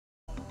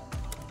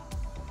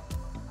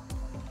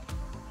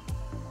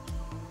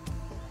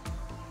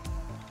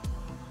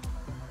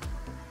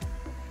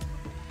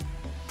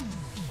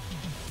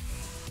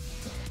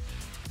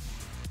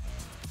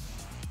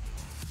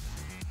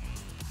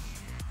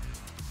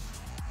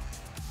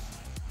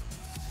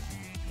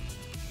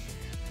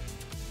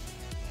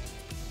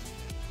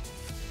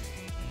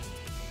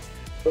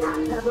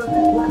Have a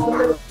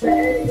little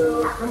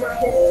tango. I'm a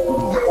head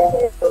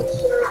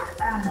shirt.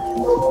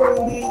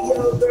 Smoking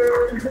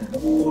yogurt.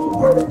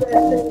 You're the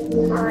best thing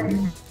in life.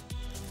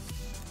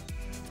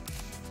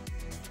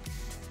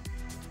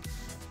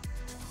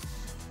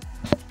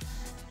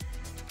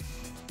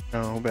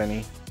 No,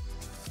 Benny.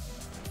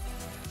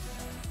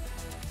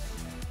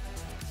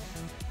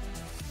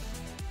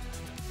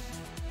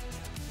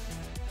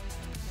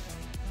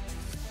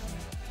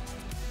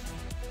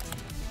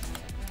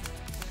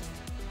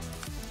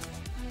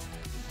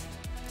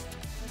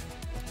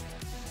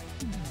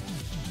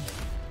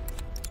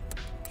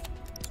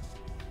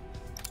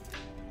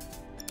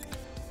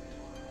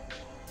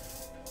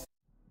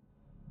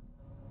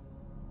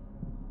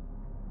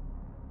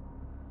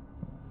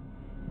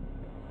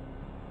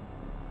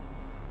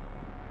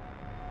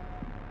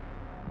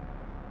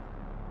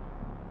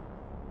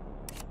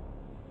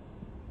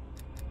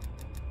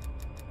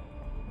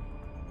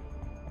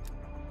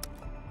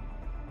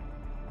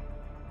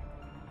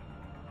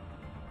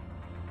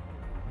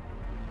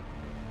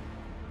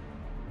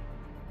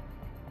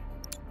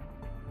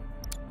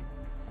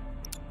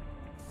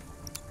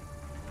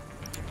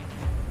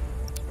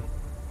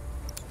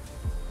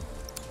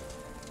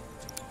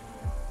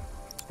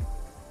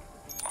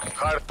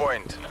 Hard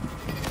point.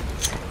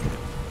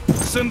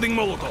 Sending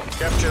Molotov.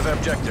 Capture the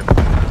objective.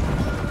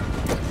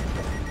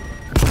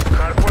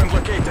 Hard point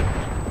located.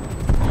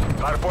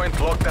 Hard point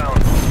locked down.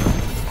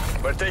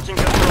 We're taking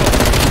control.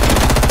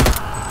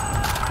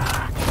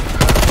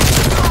 Hard point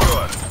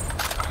secure.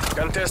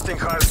 Contesting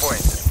hard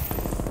point.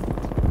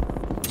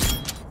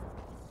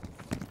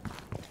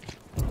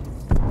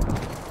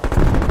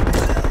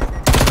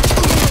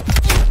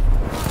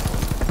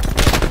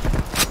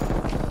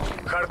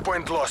 Hard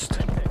point lost.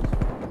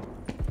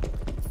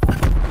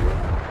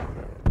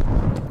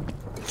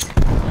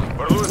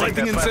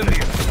 Lighting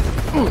incendiary.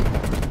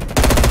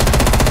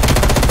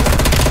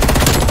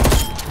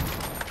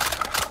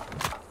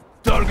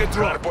 Target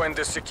drop. Hard point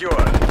is secure.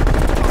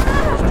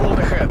 Pulled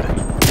ahead.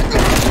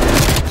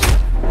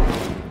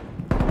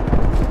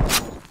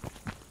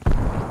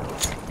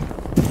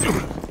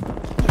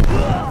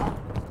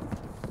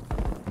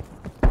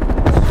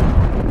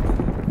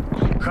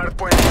 Hard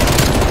point.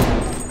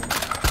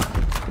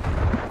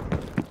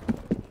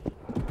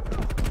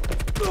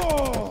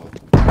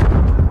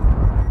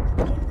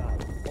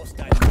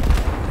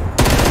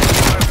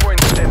 Hardpoint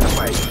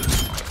identified.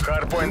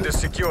 Hardpoint is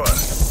secure.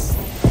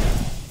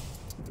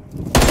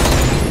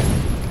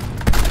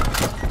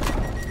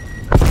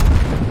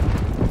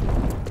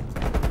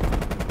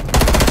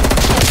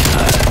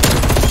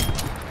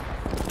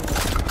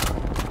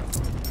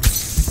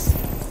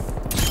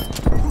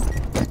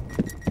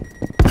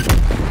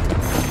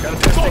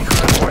 Contesting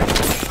hardpoint.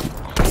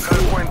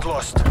 Hardpoint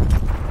lost.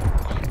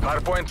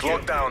 Hardpoint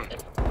locked down.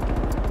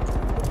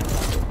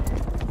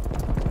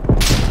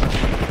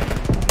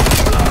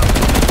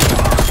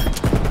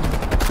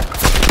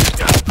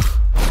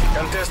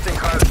 Contesting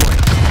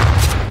hardpoint.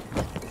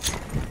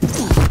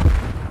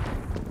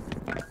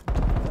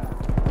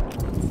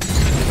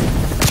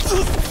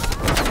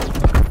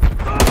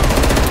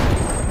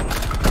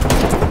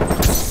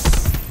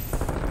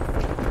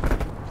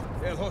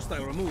 Air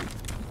hostile removed.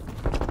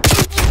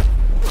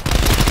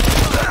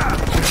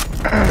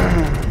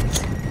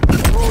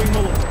 Throwing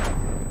Molotov.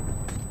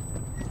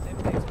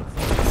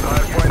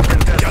 Hardpoint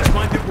contested. Gas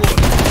mine deployed.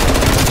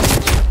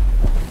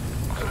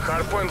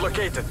 Hardpoint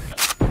located.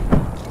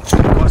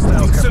 Hostiles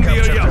have Incendiary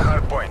captured the out.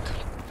 hardpoint.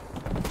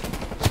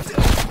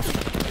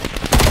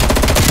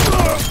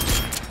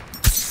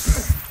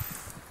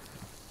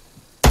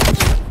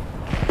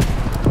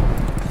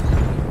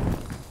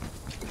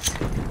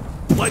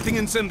 Lighting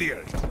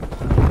incendiary.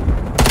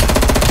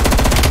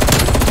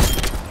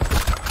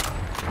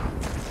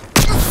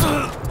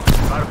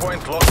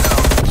 Hardpoint locked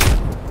down.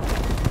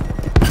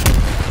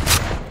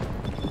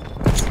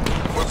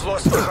 We've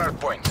lost the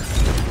hardpoint.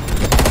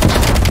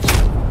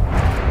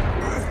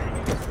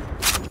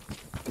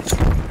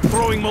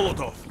 Throwing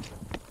Molotov.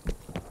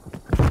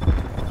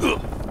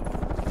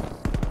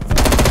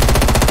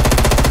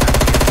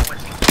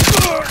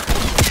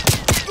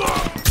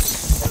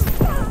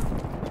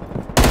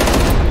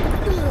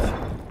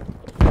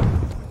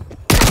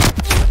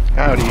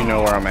 How do you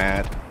know where I'm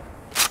at?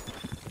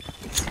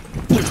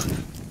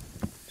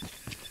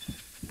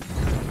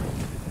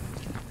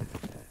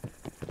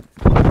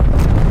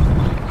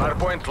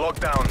 Hardpoint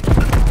locked down.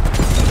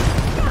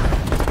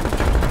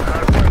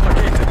 Hardpoint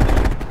located.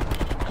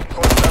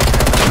 Hostiles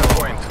captured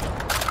hardpoint.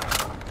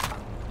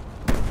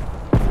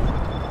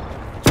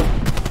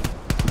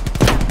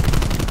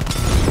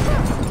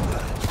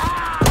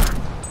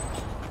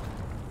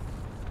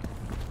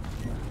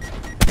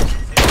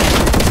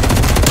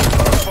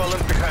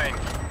 Fallen behind.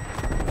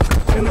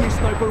 Enemy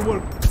sniper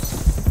work.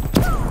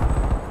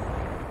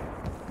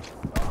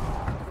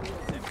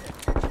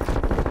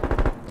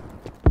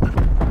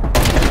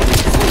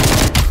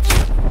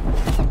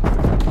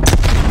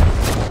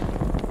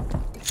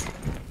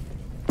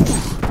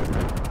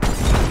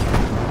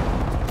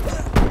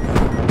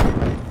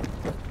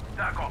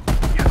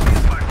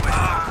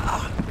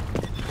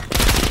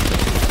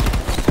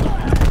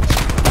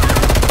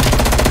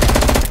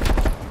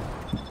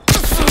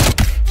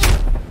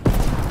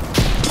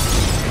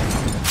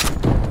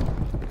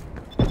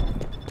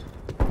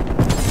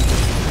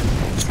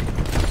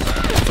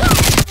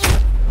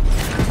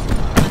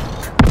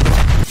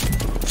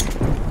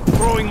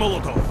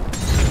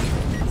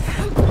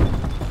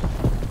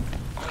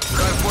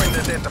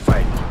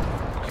 identified.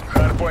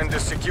 Hardpoint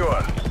is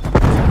secure.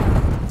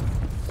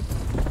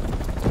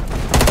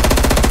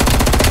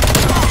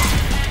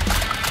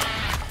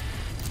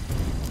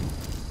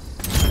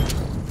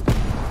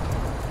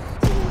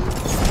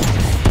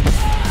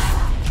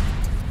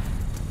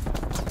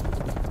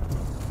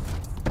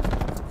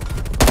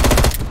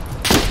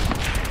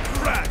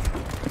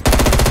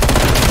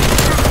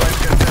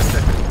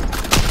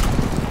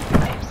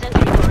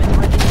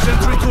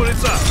 Sentry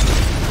turrets up.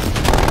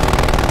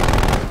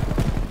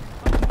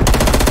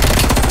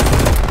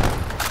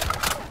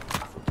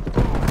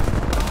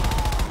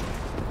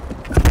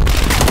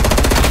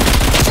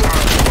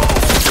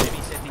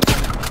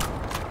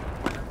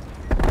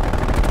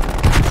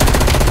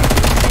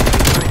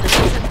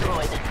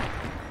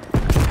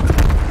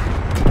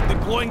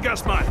 Deploying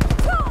gas mine.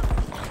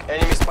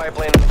 Enemy spy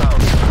plane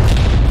found.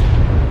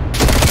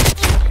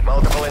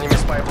 Multiple enemy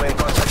spy plane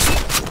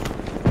contacts.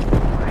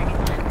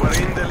 We're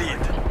in the lead.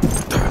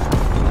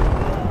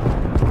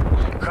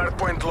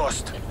 Hardpoint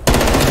lost. We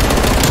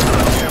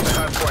have the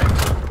hardpoint.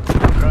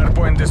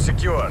 Hardpoint is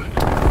secure.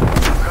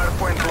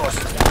 Hardpoint lost.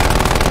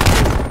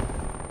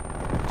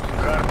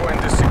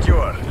 Hardpoint is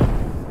secure.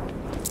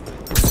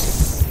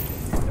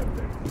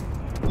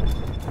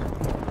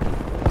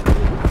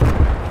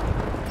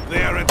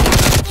 They are at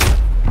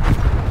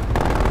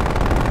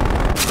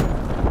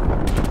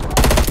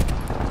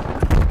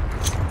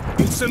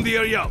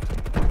incendiary out.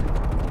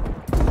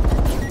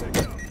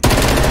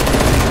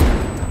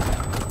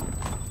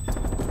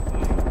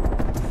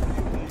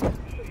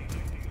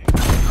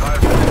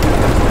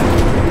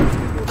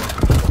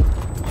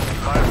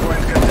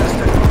 Hardpoint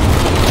contested.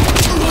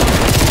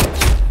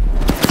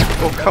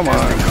 Oh, come on.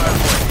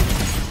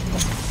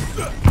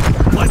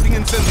 Lighting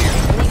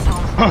incendiary.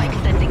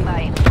 Standing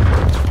by.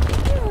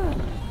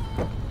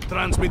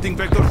 Transmitting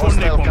vector for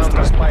Hostile napalm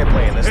counter strike. spy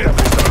plane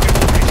established.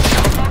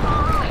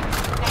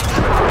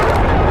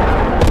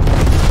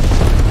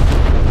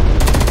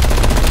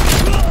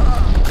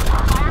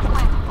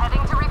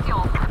 Heading to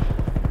refuel.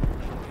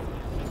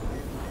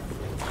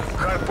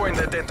 Hardpoint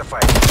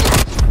identified.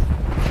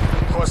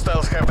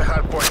 Hostiles have the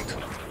hardpoint.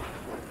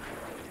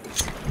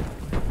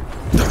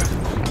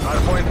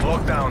 Hardpoint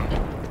locked down.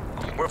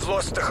 We've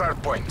lost the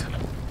hardpoint.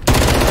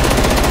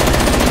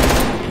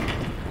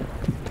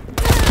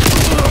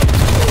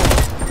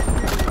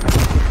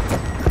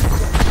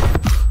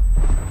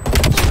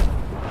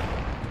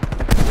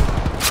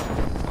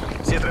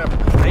 Setrap,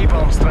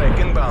 napalm strike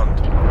inbound.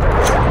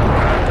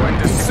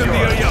 Hardpoint is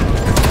Incendiary secure. out.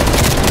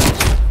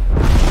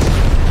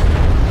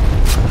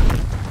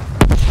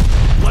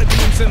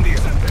 Lighting incendiary.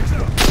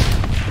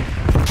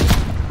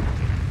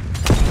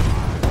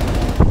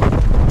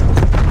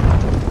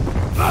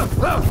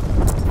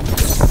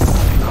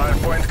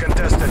 Hardpoint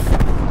contested.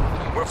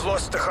 We've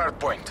lost the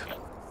hardpoint.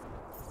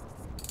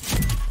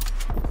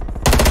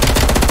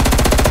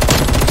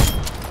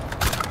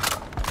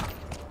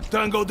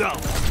 Tango down.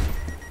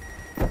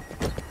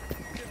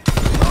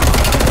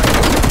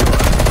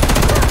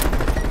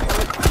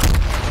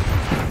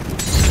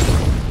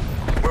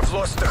 We've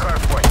lost the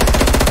hardpoint.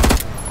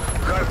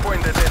 Hardpoint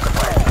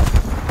identified.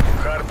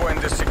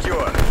 Hardpoint is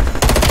secure.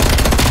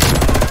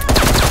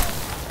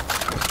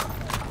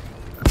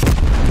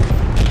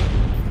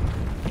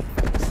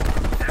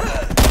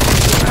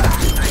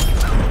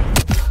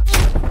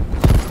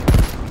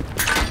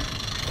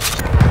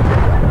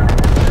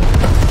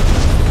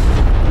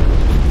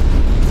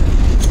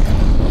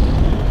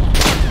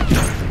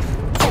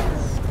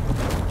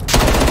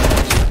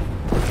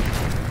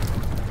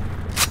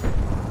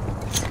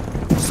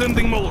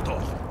 Sending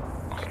Molotov.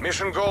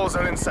 Mission goals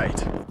are in sight.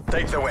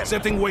 Take the win.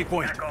 Setting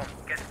waypoint.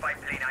 Get spy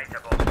plane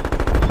iceable.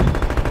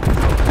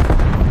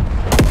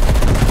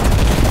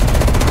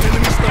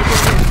 Enemy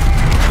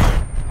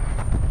sniper.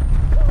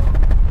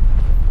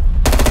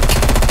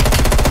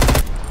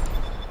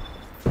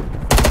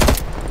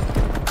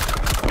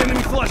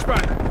 Enemy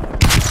flashbang.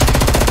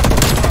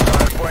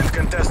 Hardpoint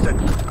contested.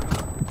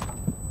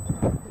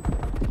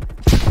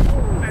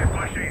 They're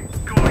pushing.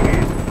 Going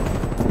in.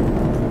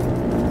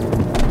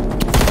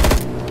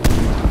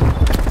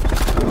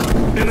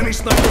 Enemy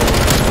sniper.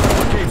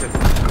 Located.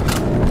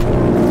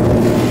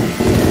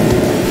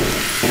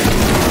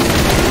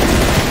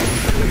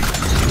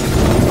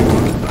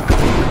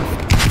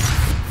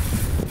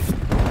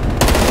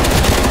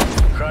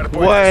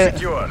 Hardpoint What? is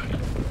secure.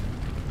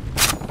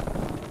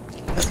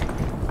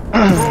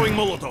 Throwing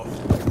Molotov.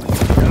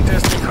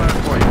 Contesting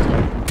hardpoint.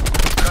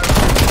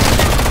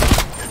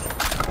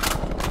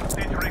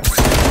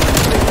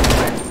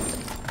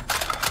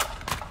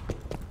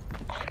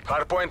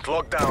 Hardpoint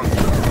locked down.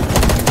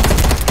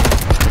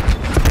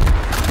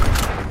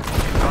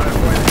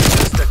 Hardpoint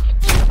contested.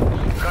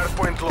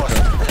 Hardpoint lost.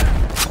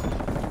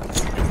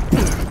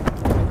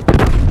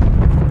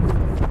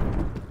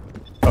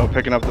 Oh,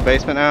 picking up the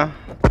basement now?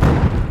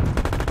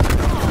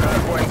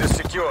 Hardpoint is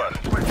secure.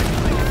 Hardpoint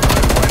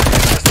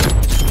contested.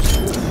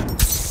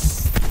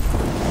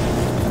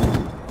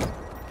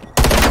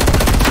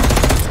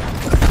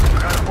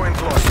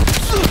 Hardpoint lost.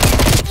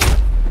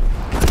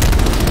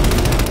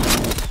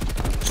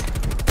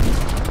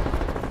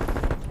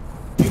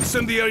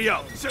 Incendiary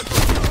out.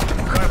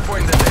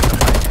 Hardpoint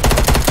identified.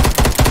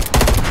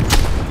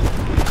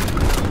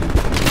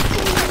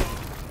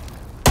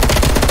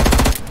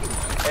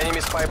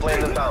 Enemy spy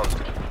plane inbound.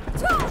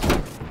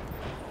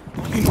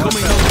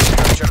 Incoming.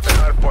 Capture the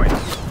hardpoint.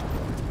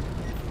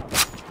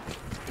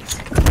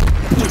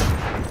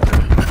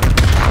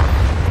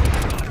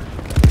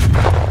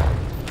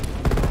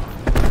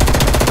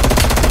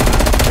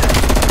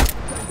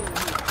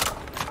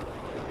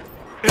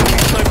 Enemy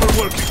sniper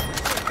working.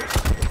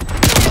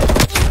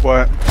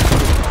 What?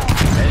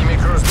 Enemy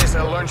cruise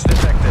missile launch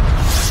detected.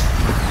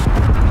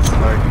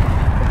 Like, a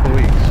couple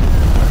weeks.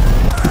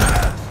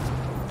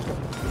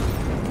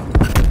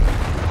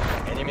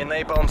 Enemy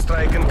napalm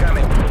strike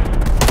incoming.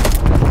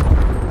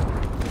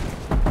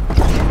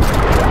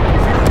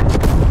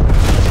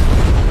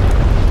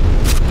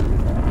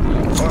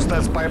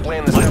 Hostile spy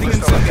plane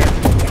established overhead.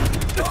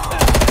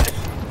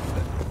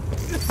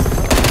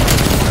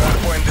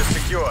 Hardpoint is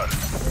secure.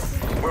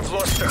 We've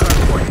lost the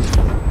hardpoint.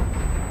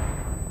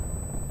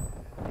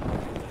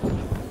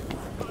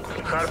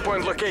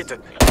 Hardpoint located.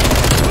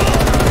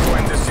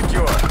 Hardpoint is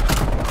secure.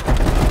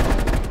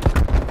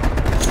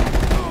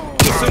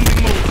 Sending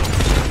move.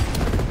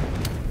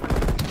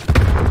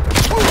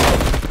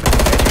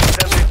 Enemy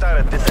sentry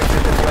turret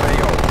detected in your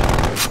AO.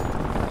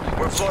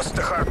 We've lost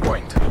the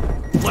hardpoint.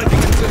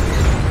 Lighting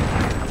incendiary.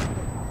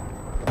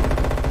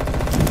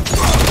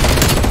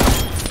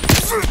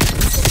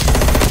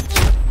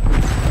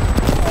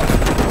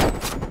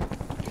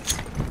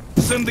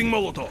 Sending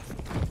Molotov.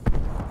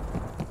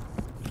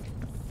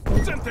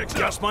 Semtex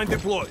gas mine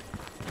deployed.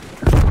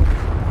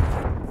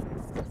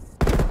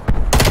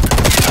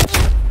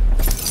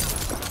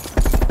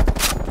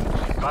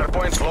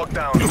 Hardpoint locked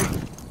down.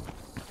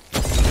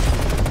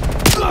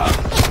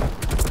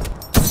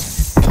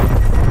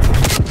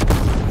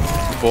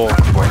 Bull.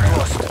 Hardpoint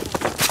lost.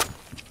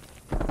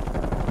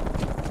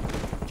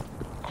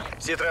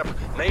 Z-trap,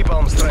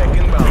 napalm strike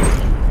inbound.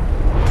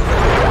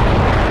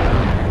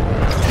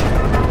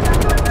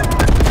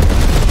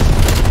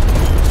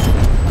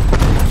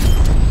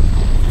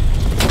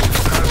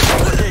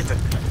 Hardpoint located.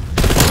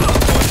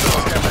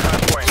 Hostiles have the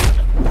hardpoint.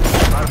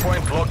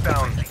 Hardpoint locked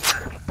down.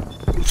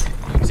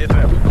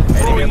 Z-trap,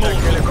 enemy attack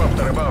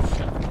helicopter above.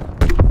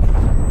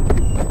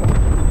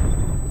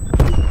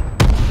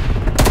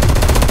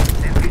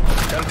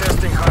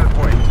 Contesting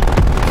hardpoint.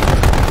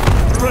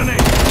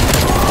 Grenade.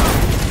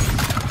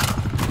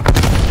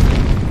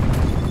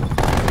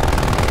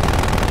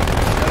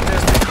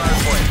 Contesting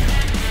hardpoint.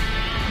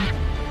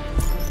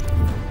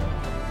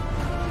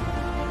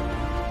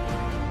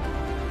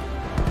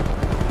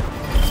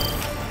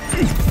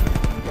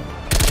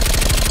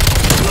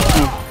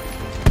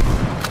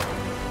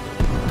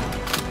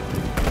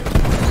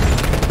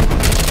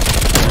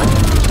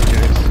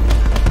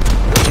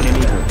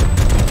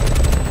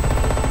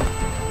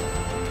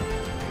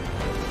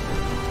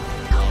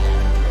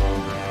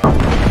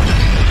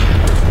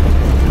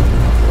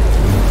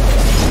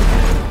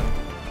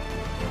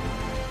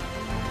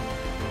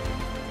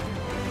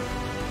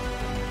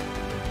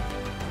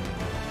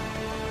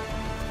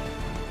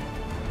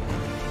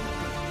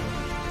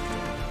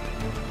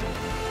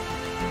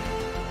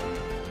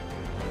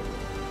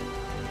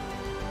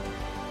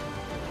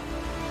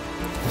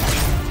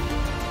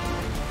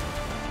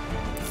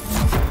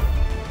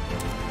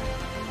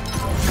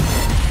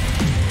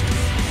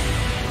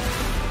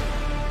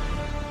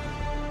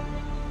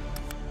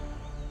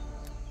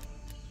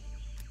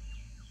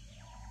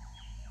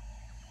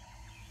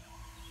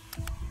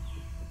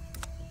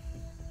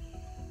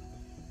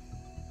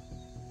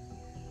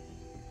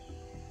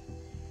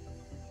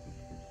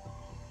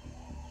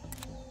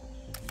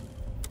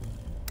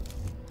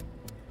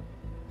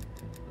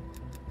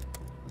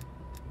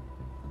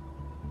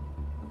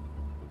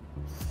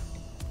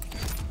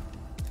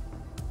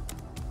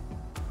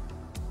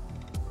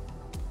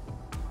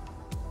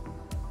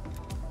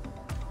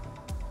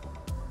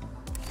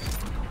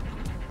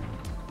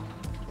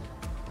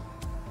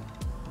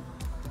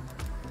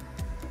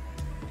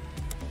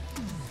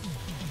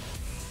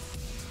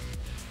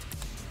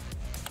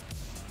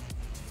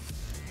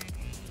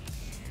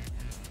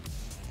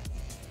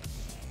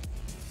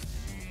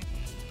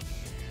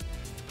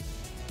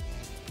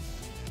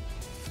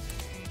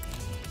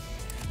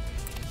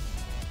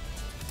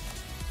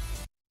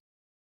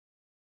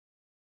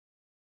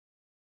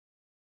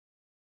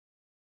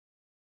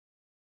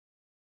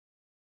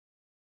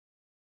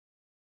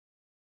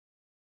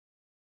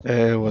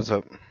 Hey, what's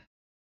up?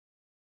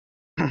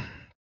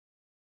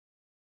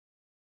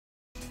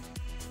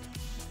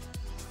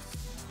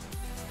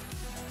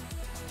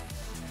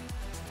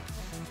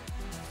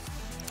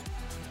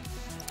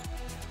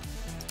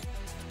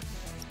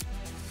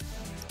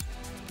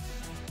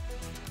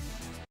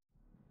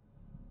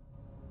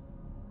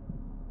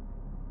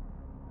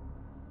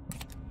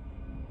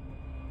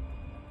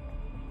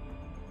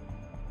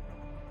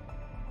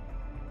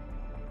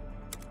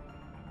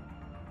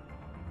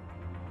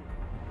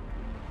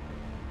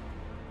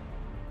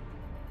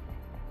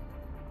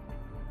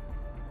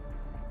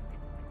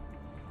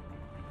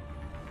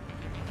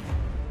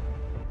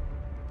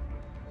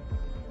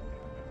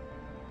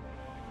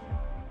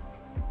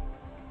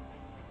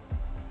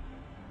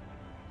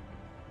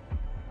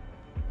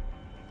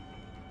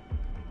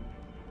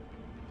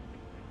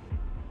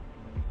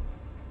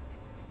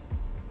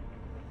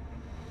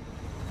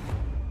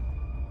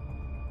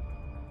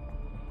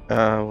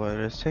 What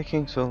is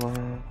taking so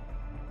long?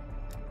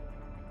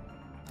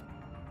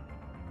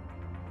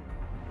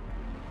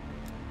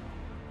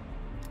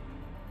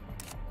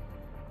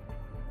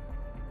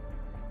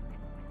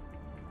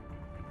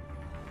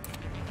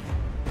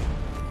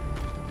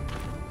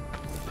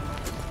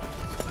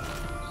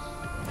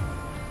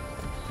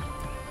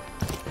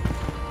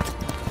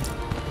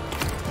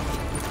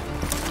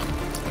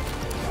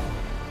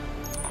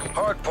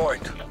 Hard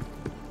point.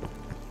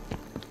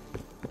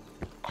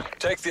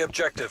 Take the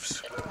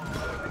objectives.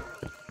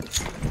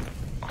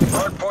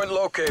 Hard point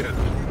located.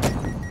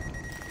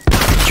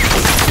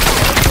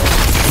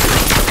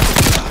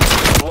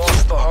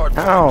 Lost the hard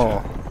point.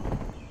 Ow!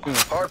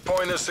 Hard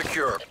point is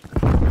secure.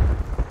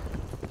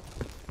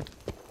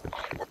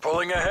 We're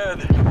pulling ahead.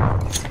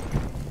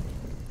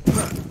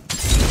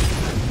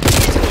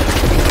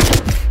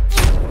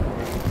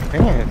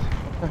 Dang it!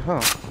 What the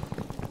hell?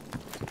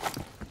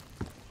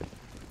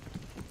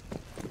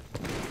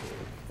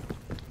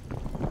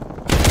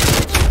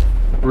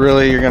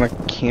 Really? You're gonna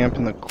camp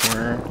in the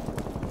corner?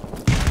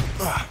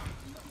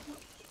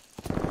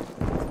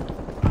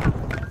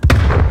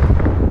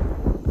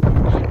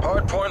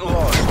 Hard point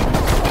lost.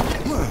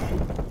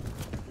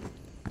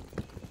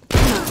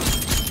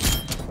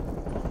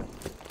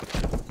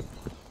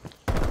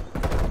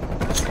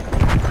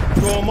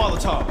 Throw a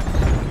Molotov.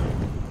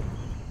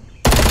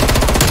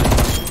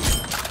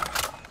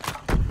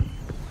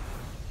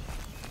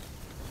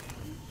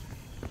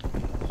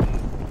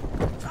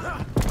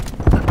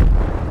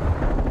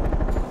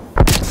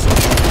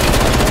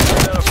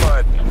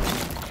 Identified.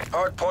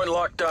 Hard point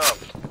locked down.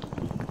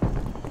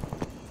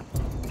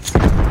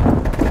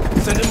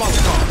 Send in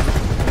Molotov.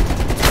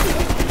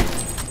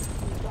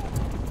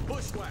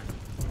 Bushwhack.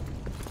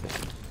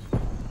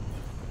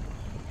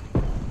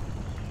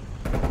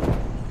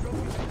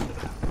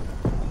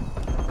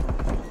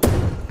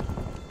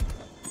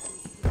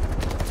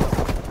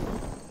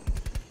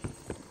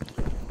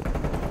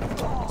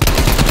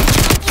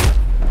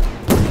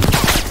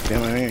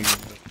 Damn, I ain't.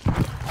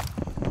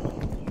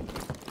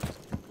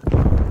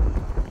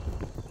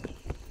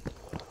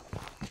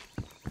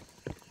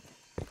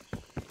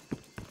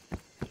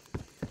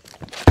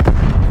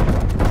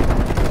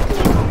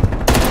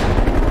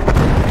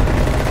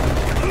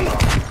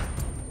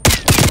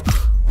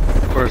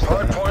 Of course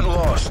Hard not. point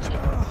lost.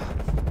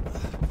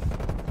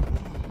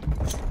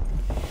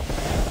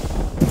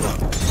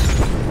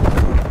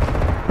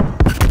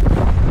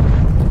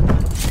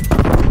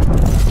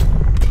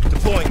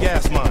 Deploying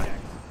gas mine.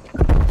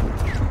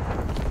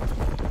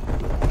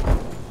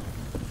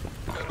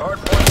 Hard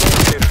point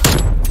located.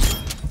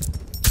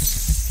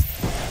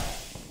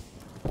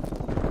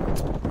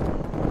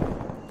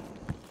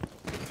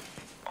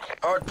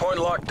 Hard point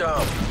locked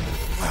down.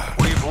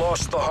 We've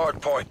lost the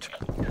hard point.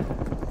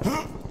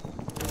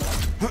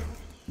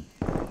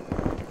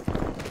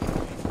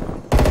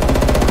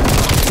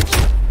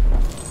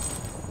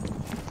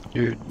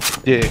 You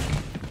dick.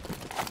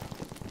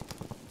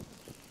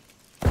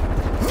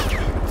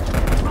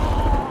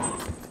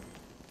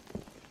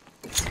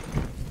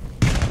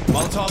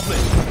 Molotov lit.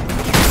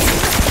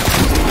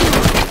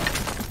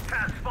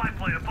 Fast spy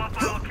plane above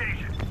my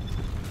location.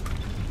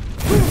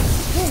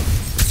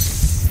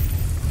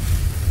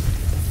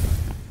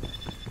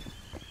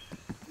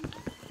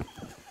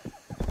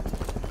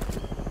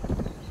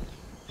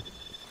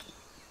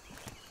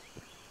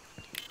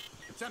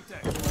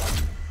 Semtex.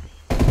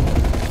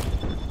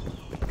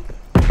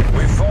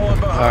 We've fallen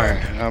behind.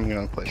 Alright, I'm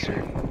gonna place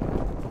here.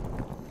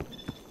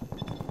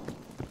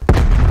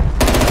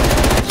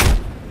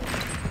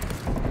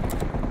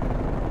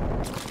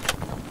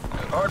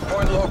 Hard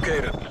point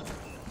located.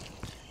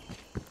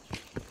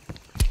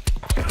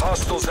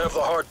 Hostiles have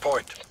the hard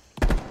point.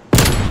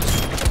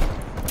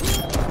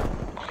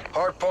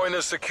 Hard point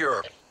is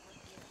secure.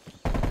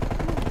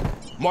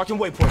 Marking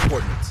waypoint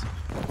coordinates.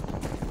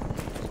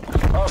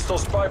 Hostile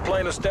spy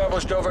plane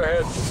established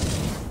overhead.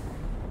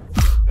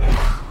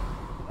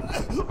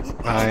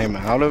 I'm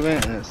out of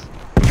it. And it's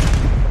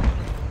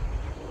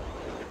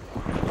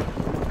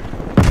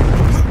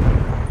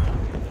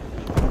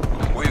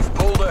We've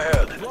pulled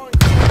ahead.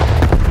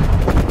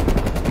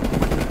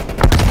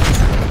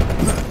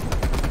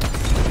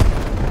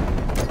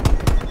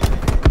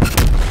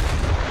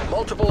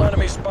 Multiple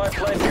enemy spy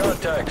plane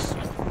contacts.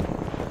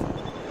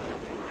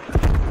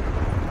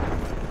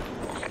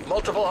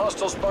 Multiple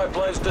hostile spy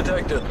planes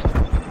detected.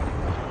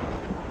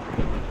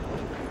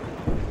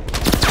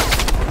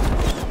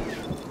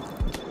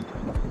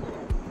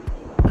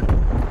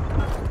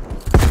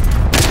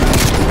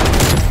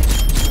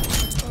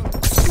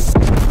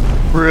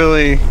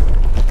 really.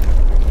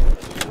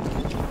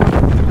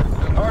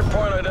 Hard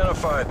point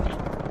identified.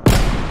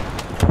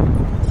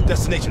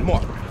 Destination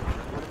marked.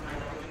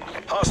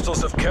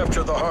 Hostiles have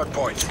captured the hard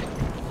point.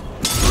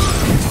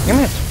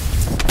 Damn it.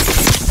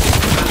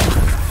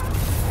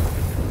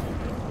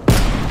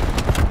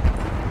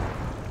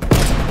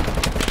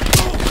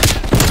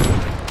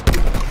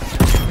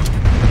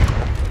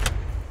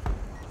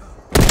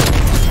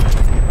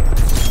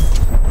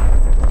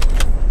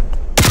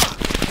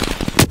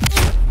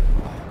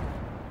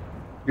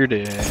 You're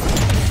dead.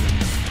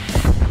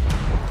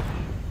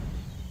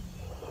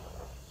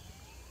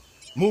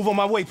 Move on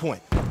my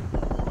waypoint.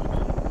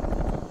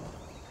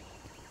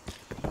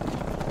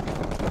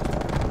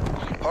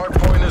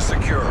 Hardpoint is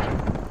secure.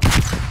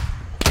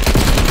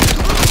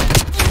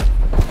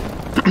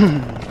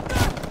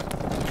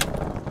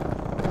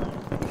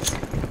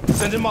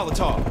 Send in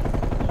Molotov.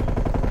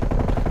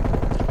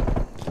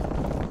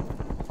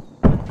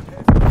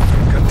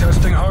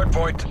 Contesting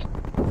hardpoint.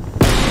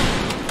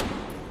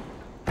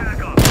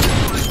 Back up.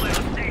 Spy plane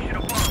on station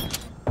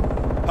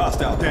above.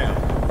 Hostile down.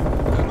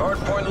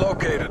 Hardpoint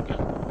located.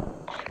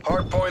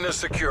 Hardpoint is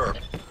secure.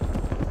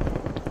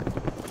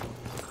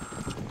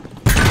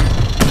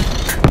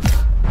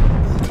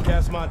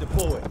 Gas mine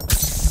deployed.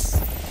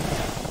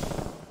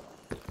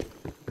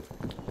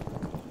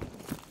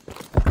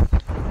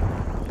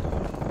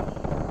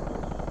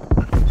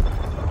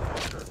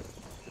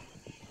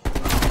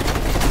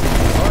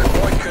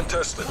 Hardpoint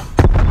contested.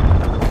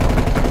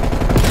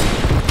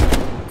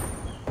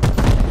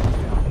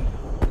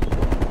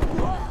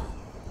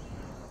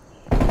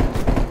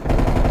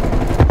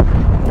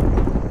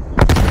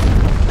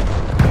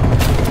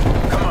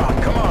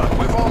 Come on,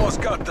 we've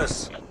almost got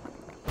this.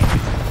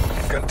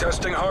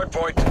 Contesting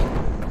hardpoint.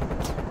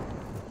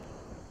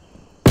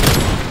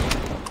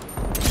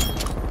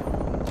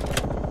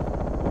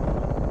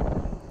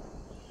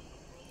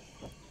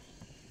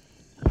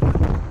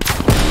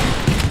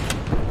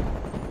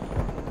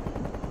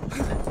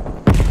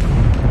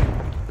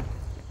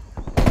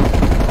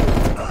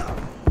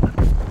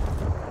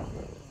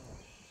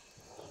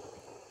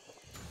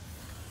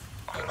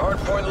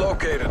 Hardpoint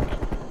located.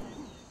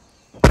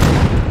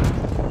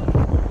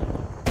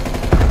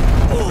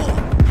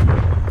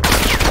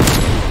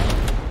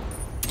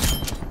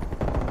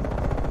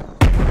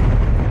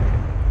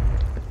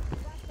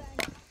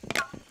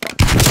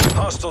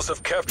 Hostiles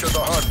have captured the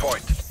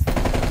hardpoint.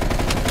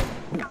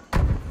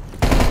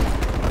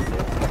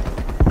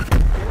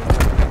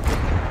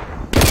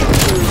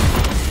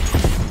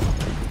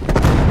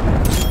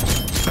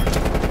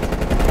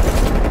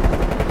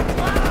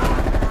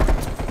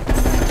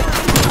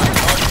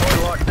 Hardpoint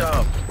locked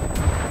down.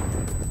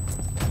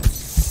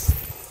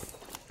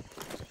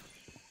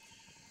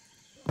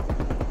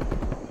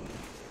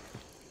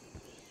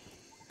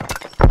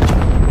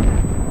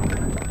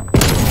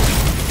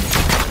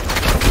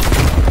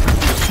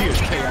 Cheers,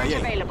 Charge KIA.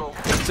 available.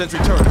 Sentry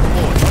turret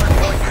deployed.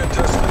 Hardpoint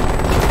contested.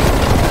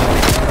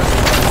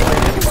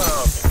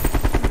 Inbound.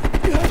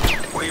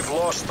 We've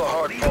lost the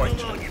hardpoint.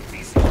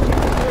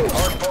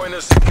 Hardpoint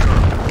is secure.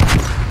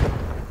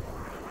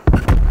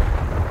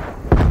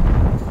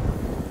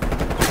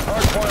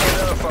 Hardpoint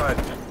identified.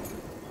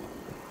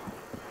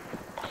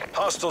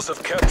 Hostiles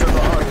have captured the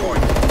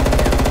hardpoint.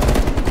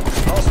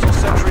 Hostile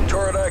sentry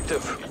turret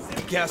active.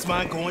 Gas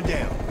mine going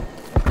down.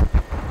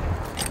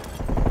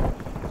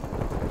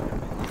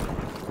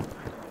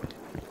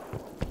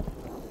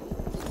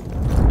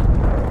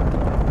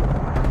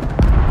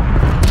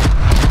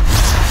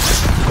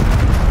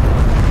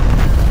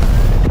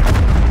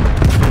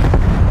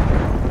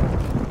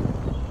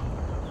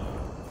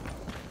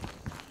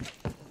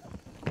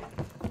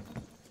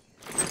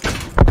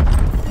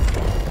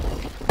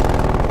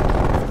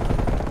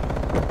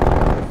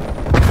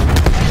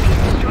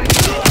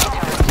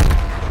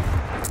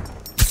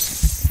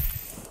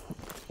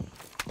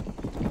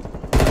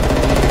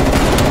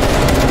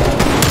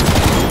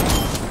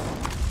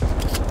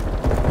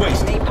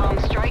 Waste. Napalm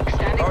strike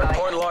standing by.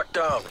 Hardpoint locked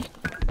down.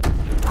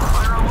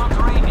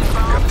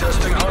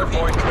 Contesting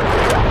hardpoint.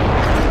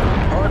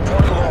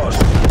 Hardpoint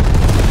lost.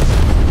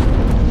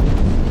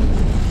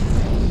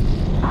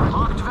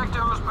 Locked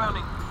victim is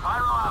burning.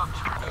 Pyro out.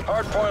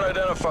 Hardpoint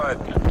identified.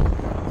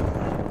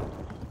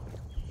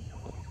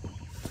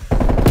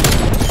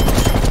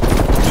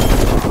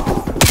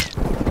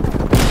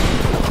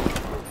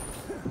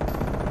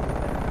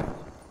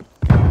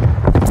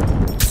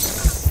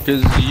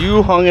 Cause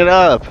you hung it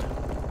up.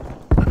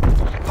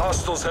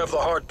 Hostiles have the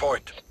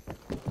hardpoint.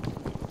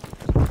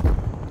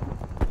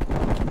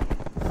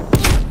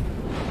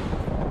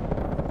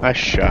 I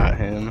shot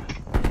him.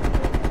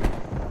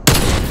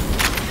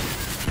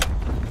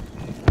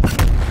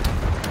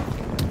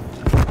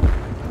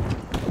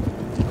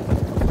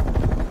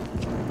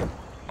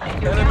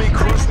 Enemy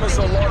cruise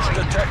missile launch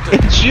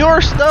detected. It's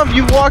your stuff.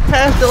 You walked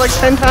past it like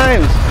 10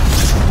 times.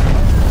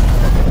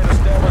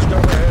 Established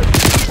overhead.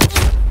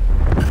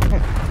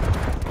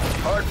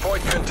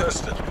 Hardpoint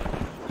contested.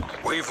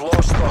 We've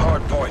lost the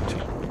hardpoint.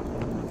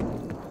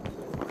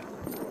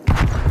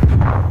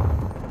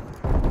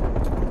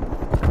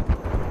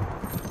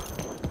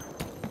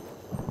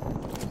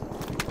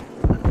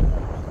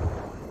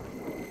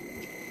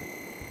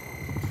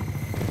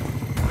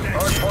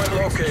 Hardpoint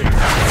located.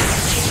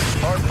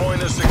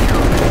 Hardpoint is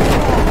secure.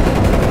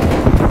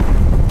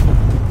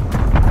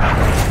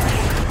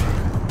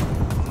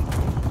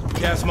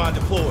 Gas mine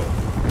deployed.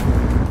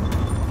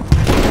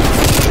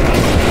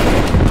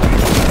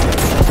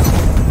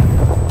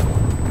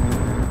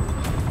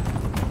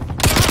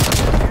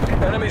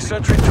 Enemy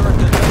sentry turret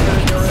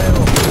detected in your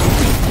AO.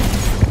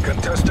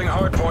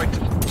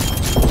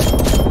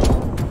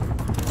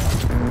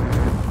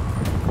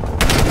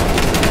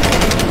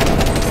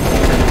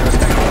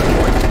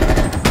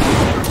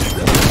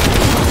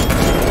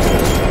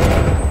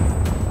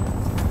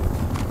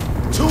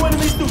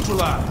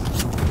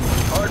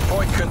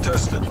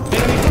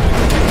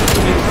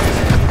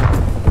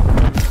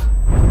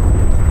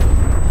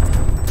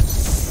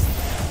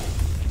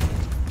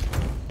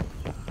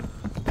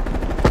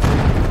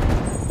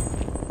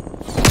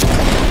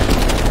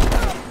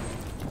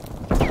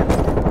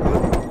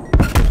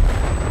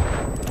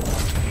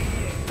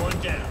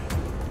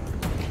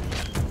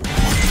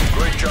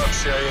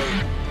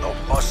 CIA, no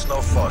muss,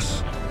 no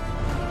fuss.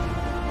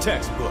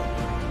 Textbook.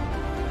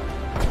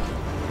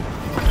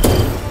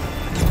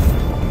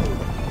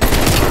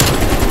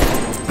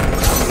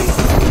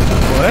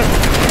 What?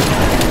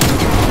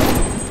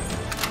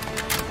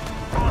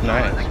 Authorizing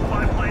Nice.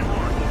 spy-plane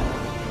launch.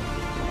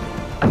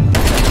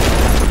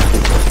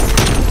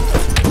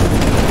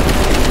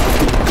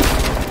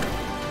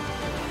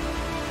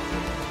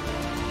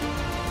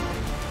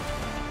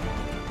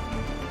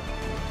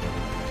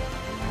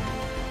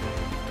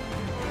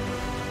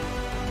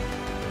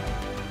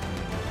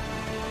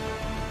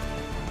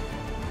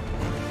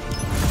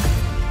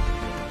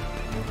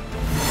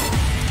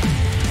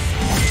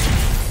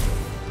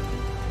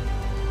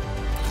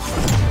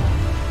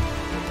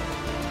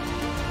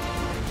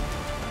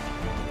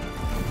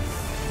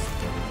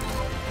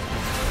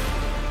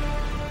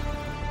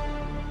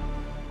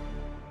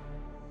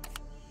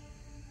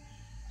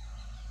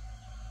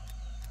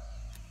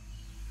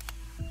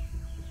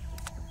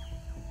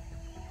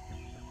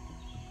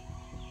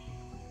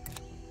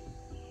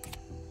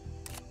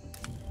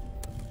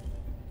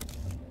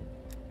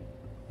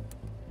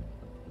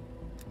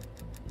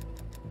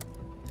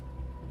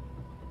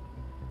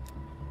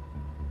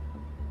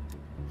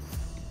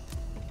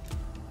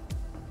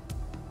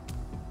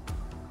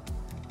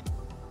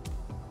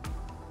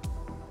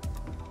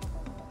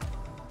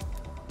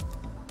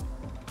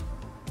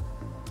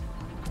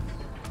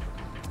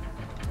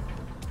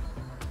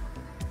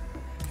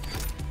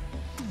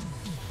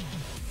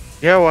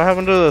 Yeah, what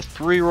happened to the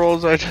 3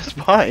 rolls I just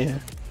bought you?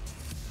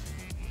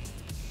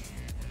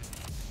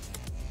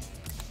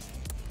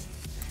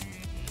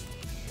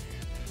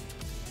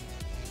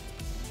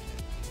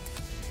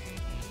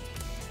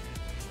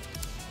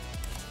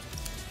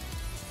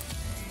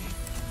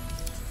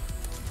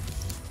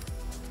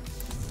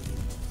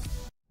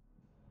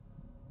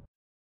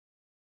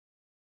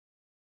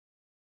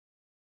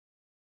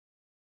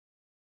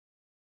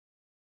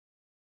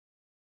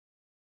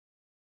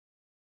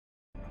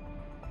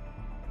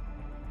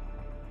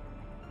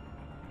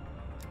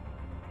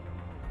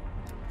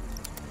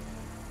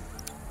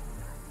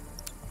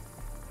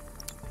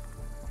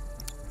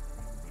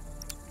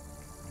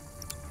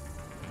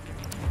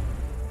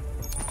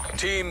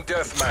 Team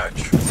deathmatch.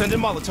 Send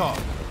in Molotov.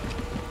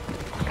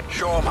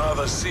 Show them how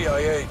the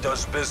CIA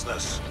does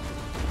business.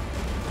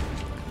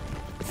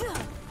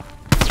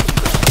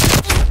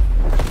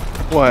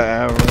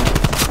 Whatever.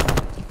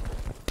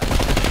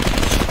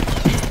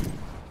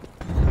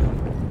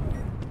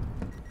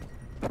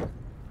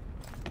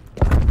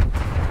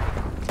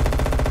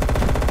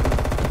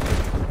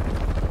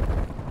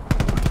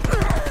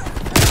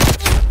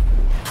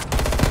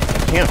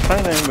 Can't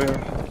find anybody.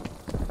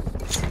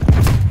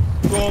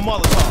 Throwing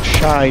Molotov.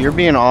 Shy, you're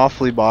being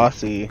awfully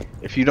bossy.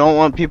 If you don't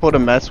want people to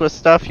mess with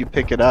stuff, you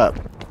pick it up.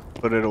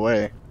 Put it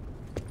away.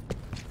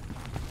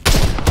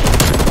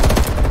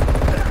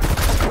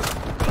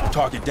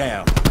 Target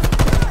down.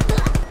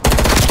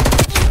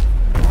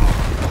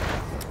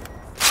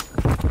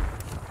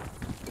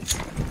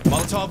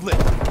 Molotov lit.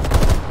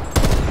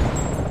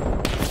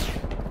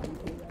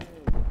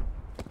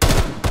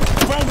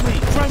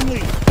 Front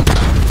lead.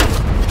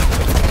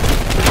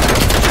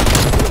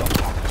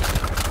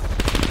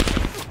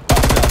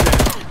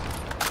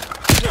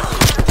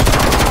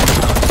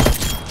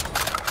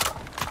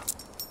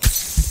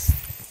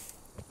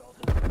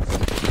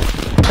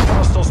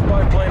 Hostile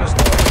spy plane is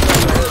going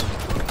ahead.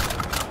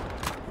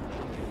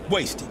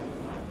 Wasted.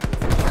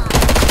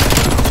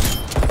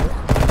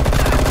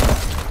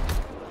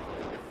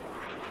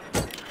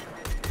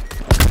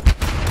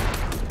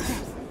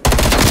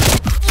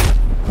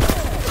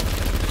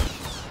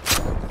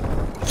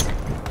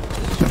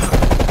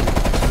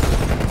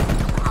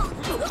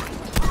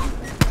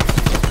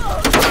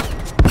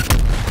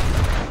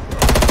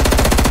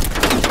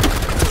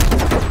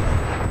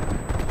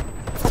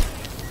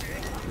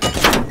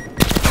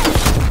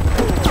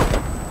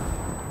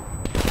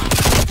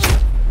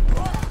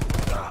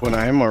 When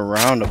I'm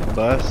around a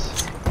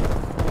bus.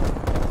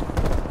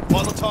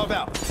 Molotov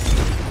out.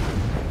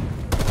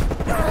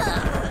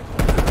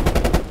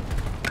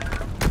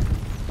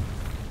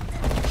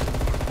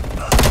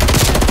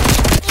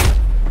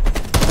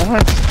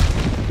 What?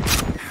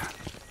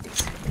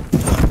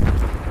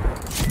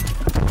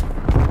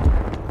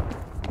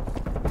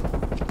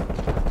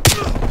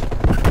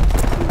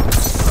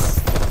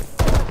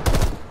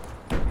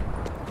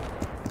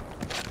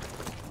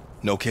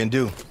 No can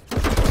do.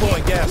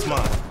 Deploying gas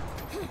mine.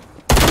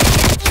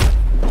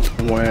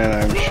 When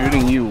I'm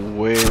shooting you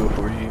way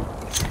before you.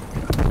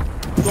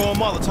 Throwing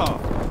Molotov.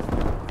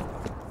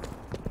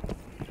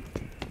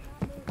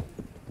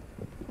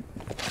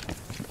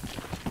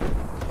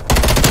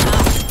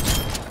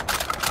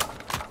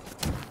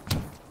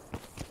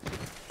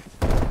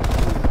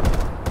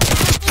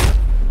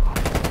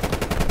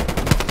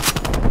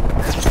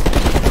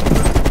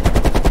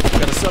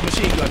 Got a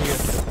submachine gun here.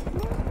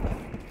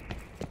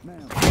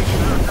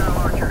 Hostile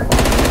archer.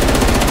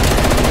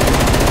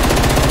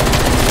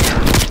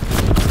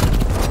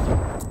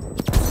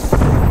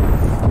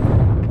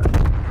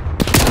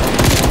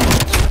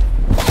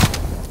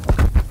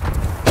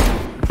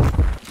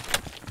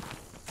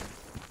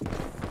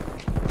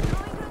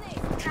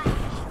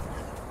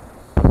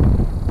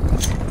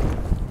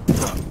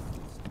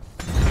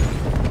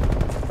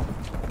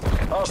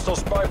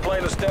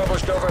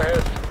 ambushed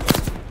overhead.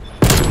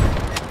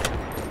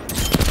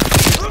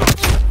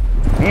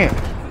 Damn.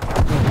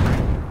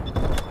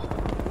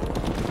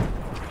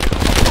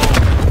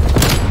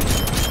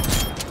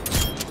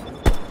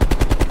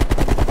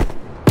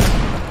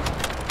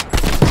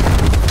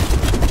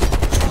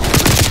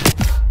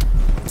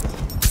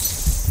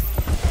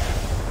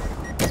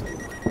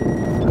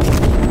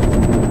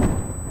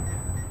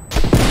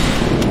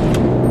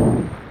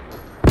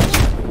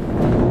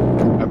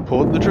 I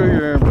pulled the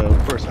trigger, but of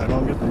course I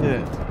don't get the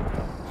hit.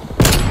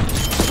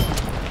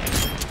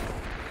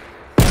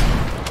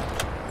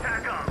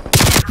 TACOM.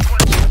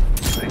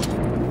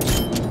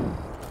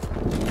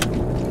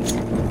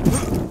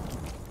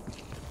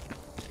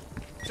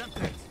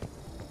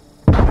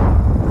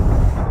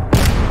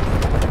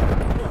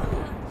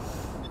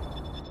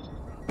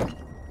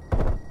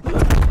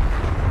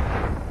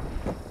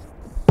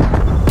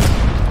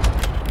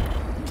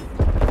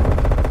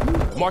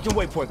 Marking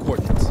waypoint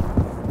coordinates.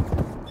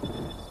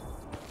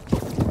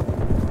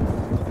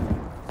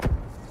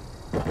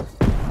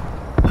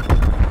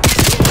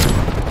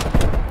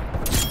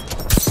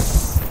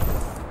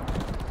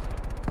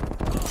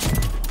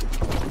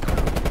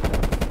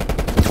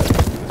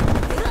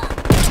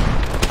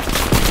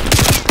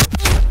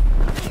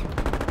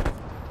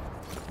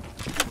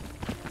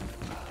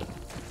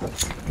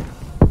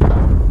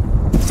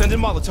 Send in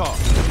Molotov.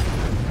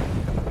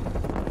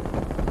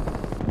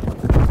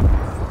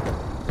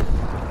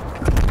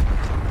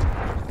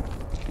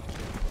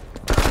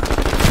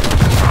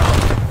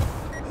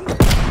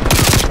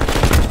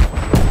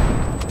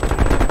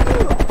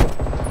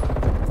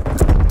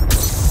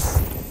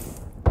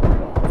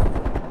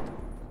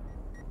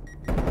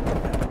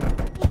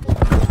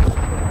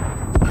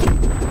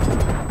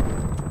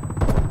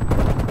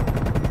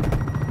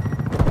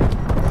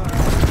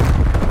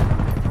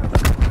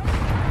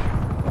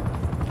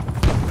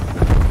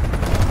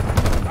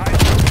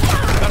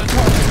 Got a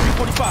target,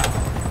 345.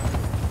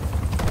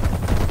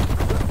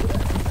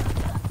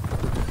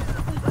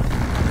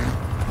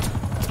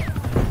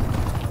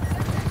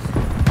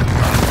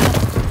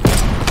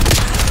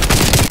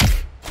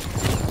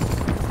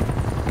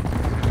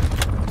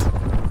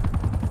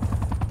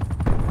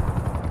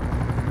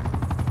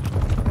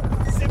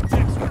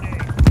 Semtex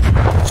grenade.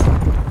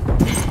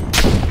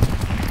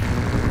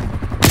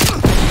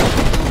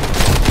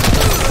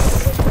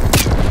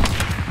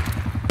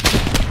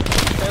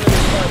 Enemy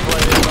spy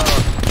plane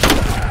inbound.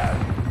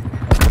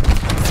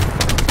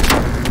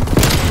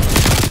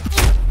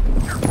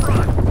 Your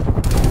front.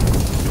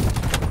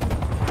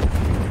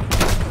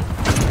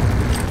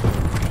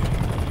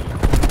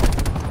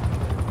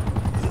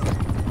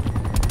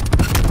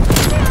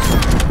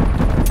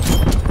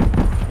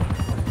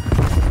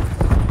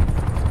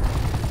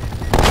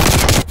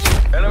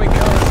 Enemy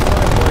counter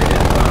spy plane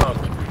inbound.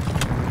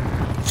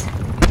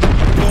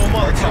 Throw a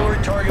Molotov. Artillery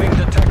targeting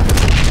detected.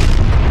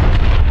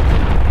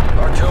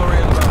 Artillery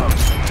inbound.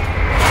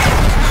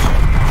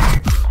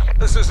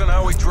 This isn't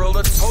how we drilled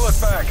it. Pull it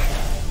back.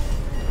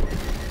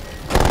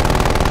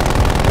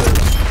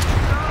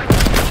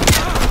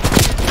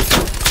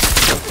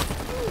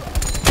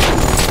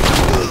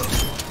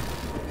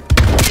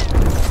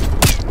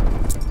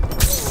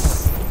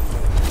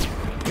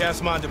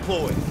 Gas mine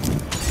deployed.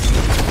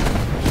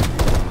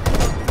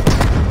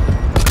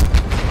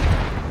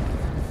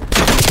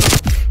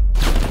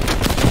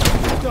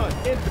 Done.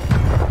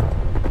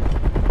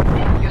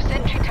 Your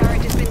sentry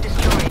turret has been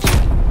destroyed.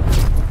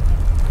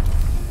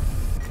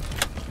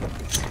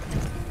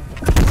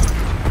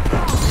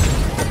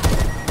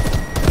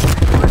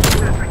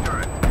 Sentry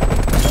turret.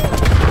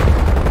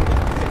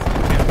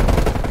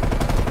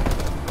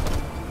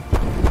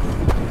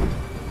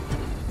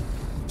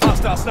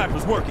 Hostile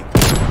snipers working.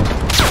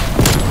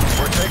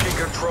 We're taking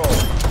control.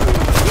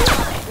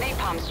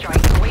 Napalm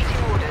strike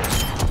awaiting orders.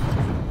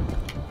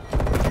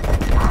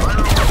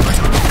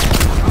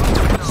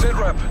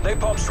 Sitrep,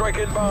 napalm strike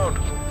inbound.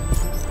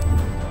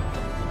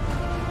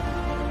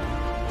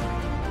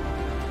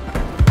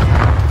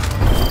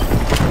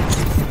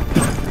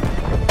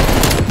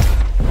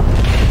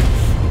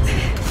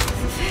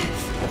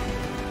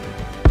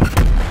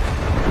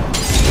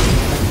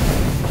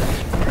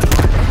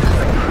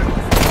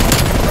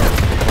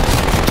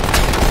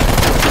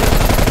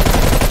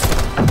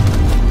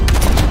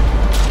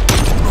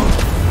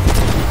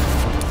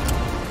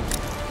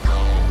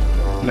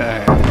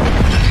 Nah.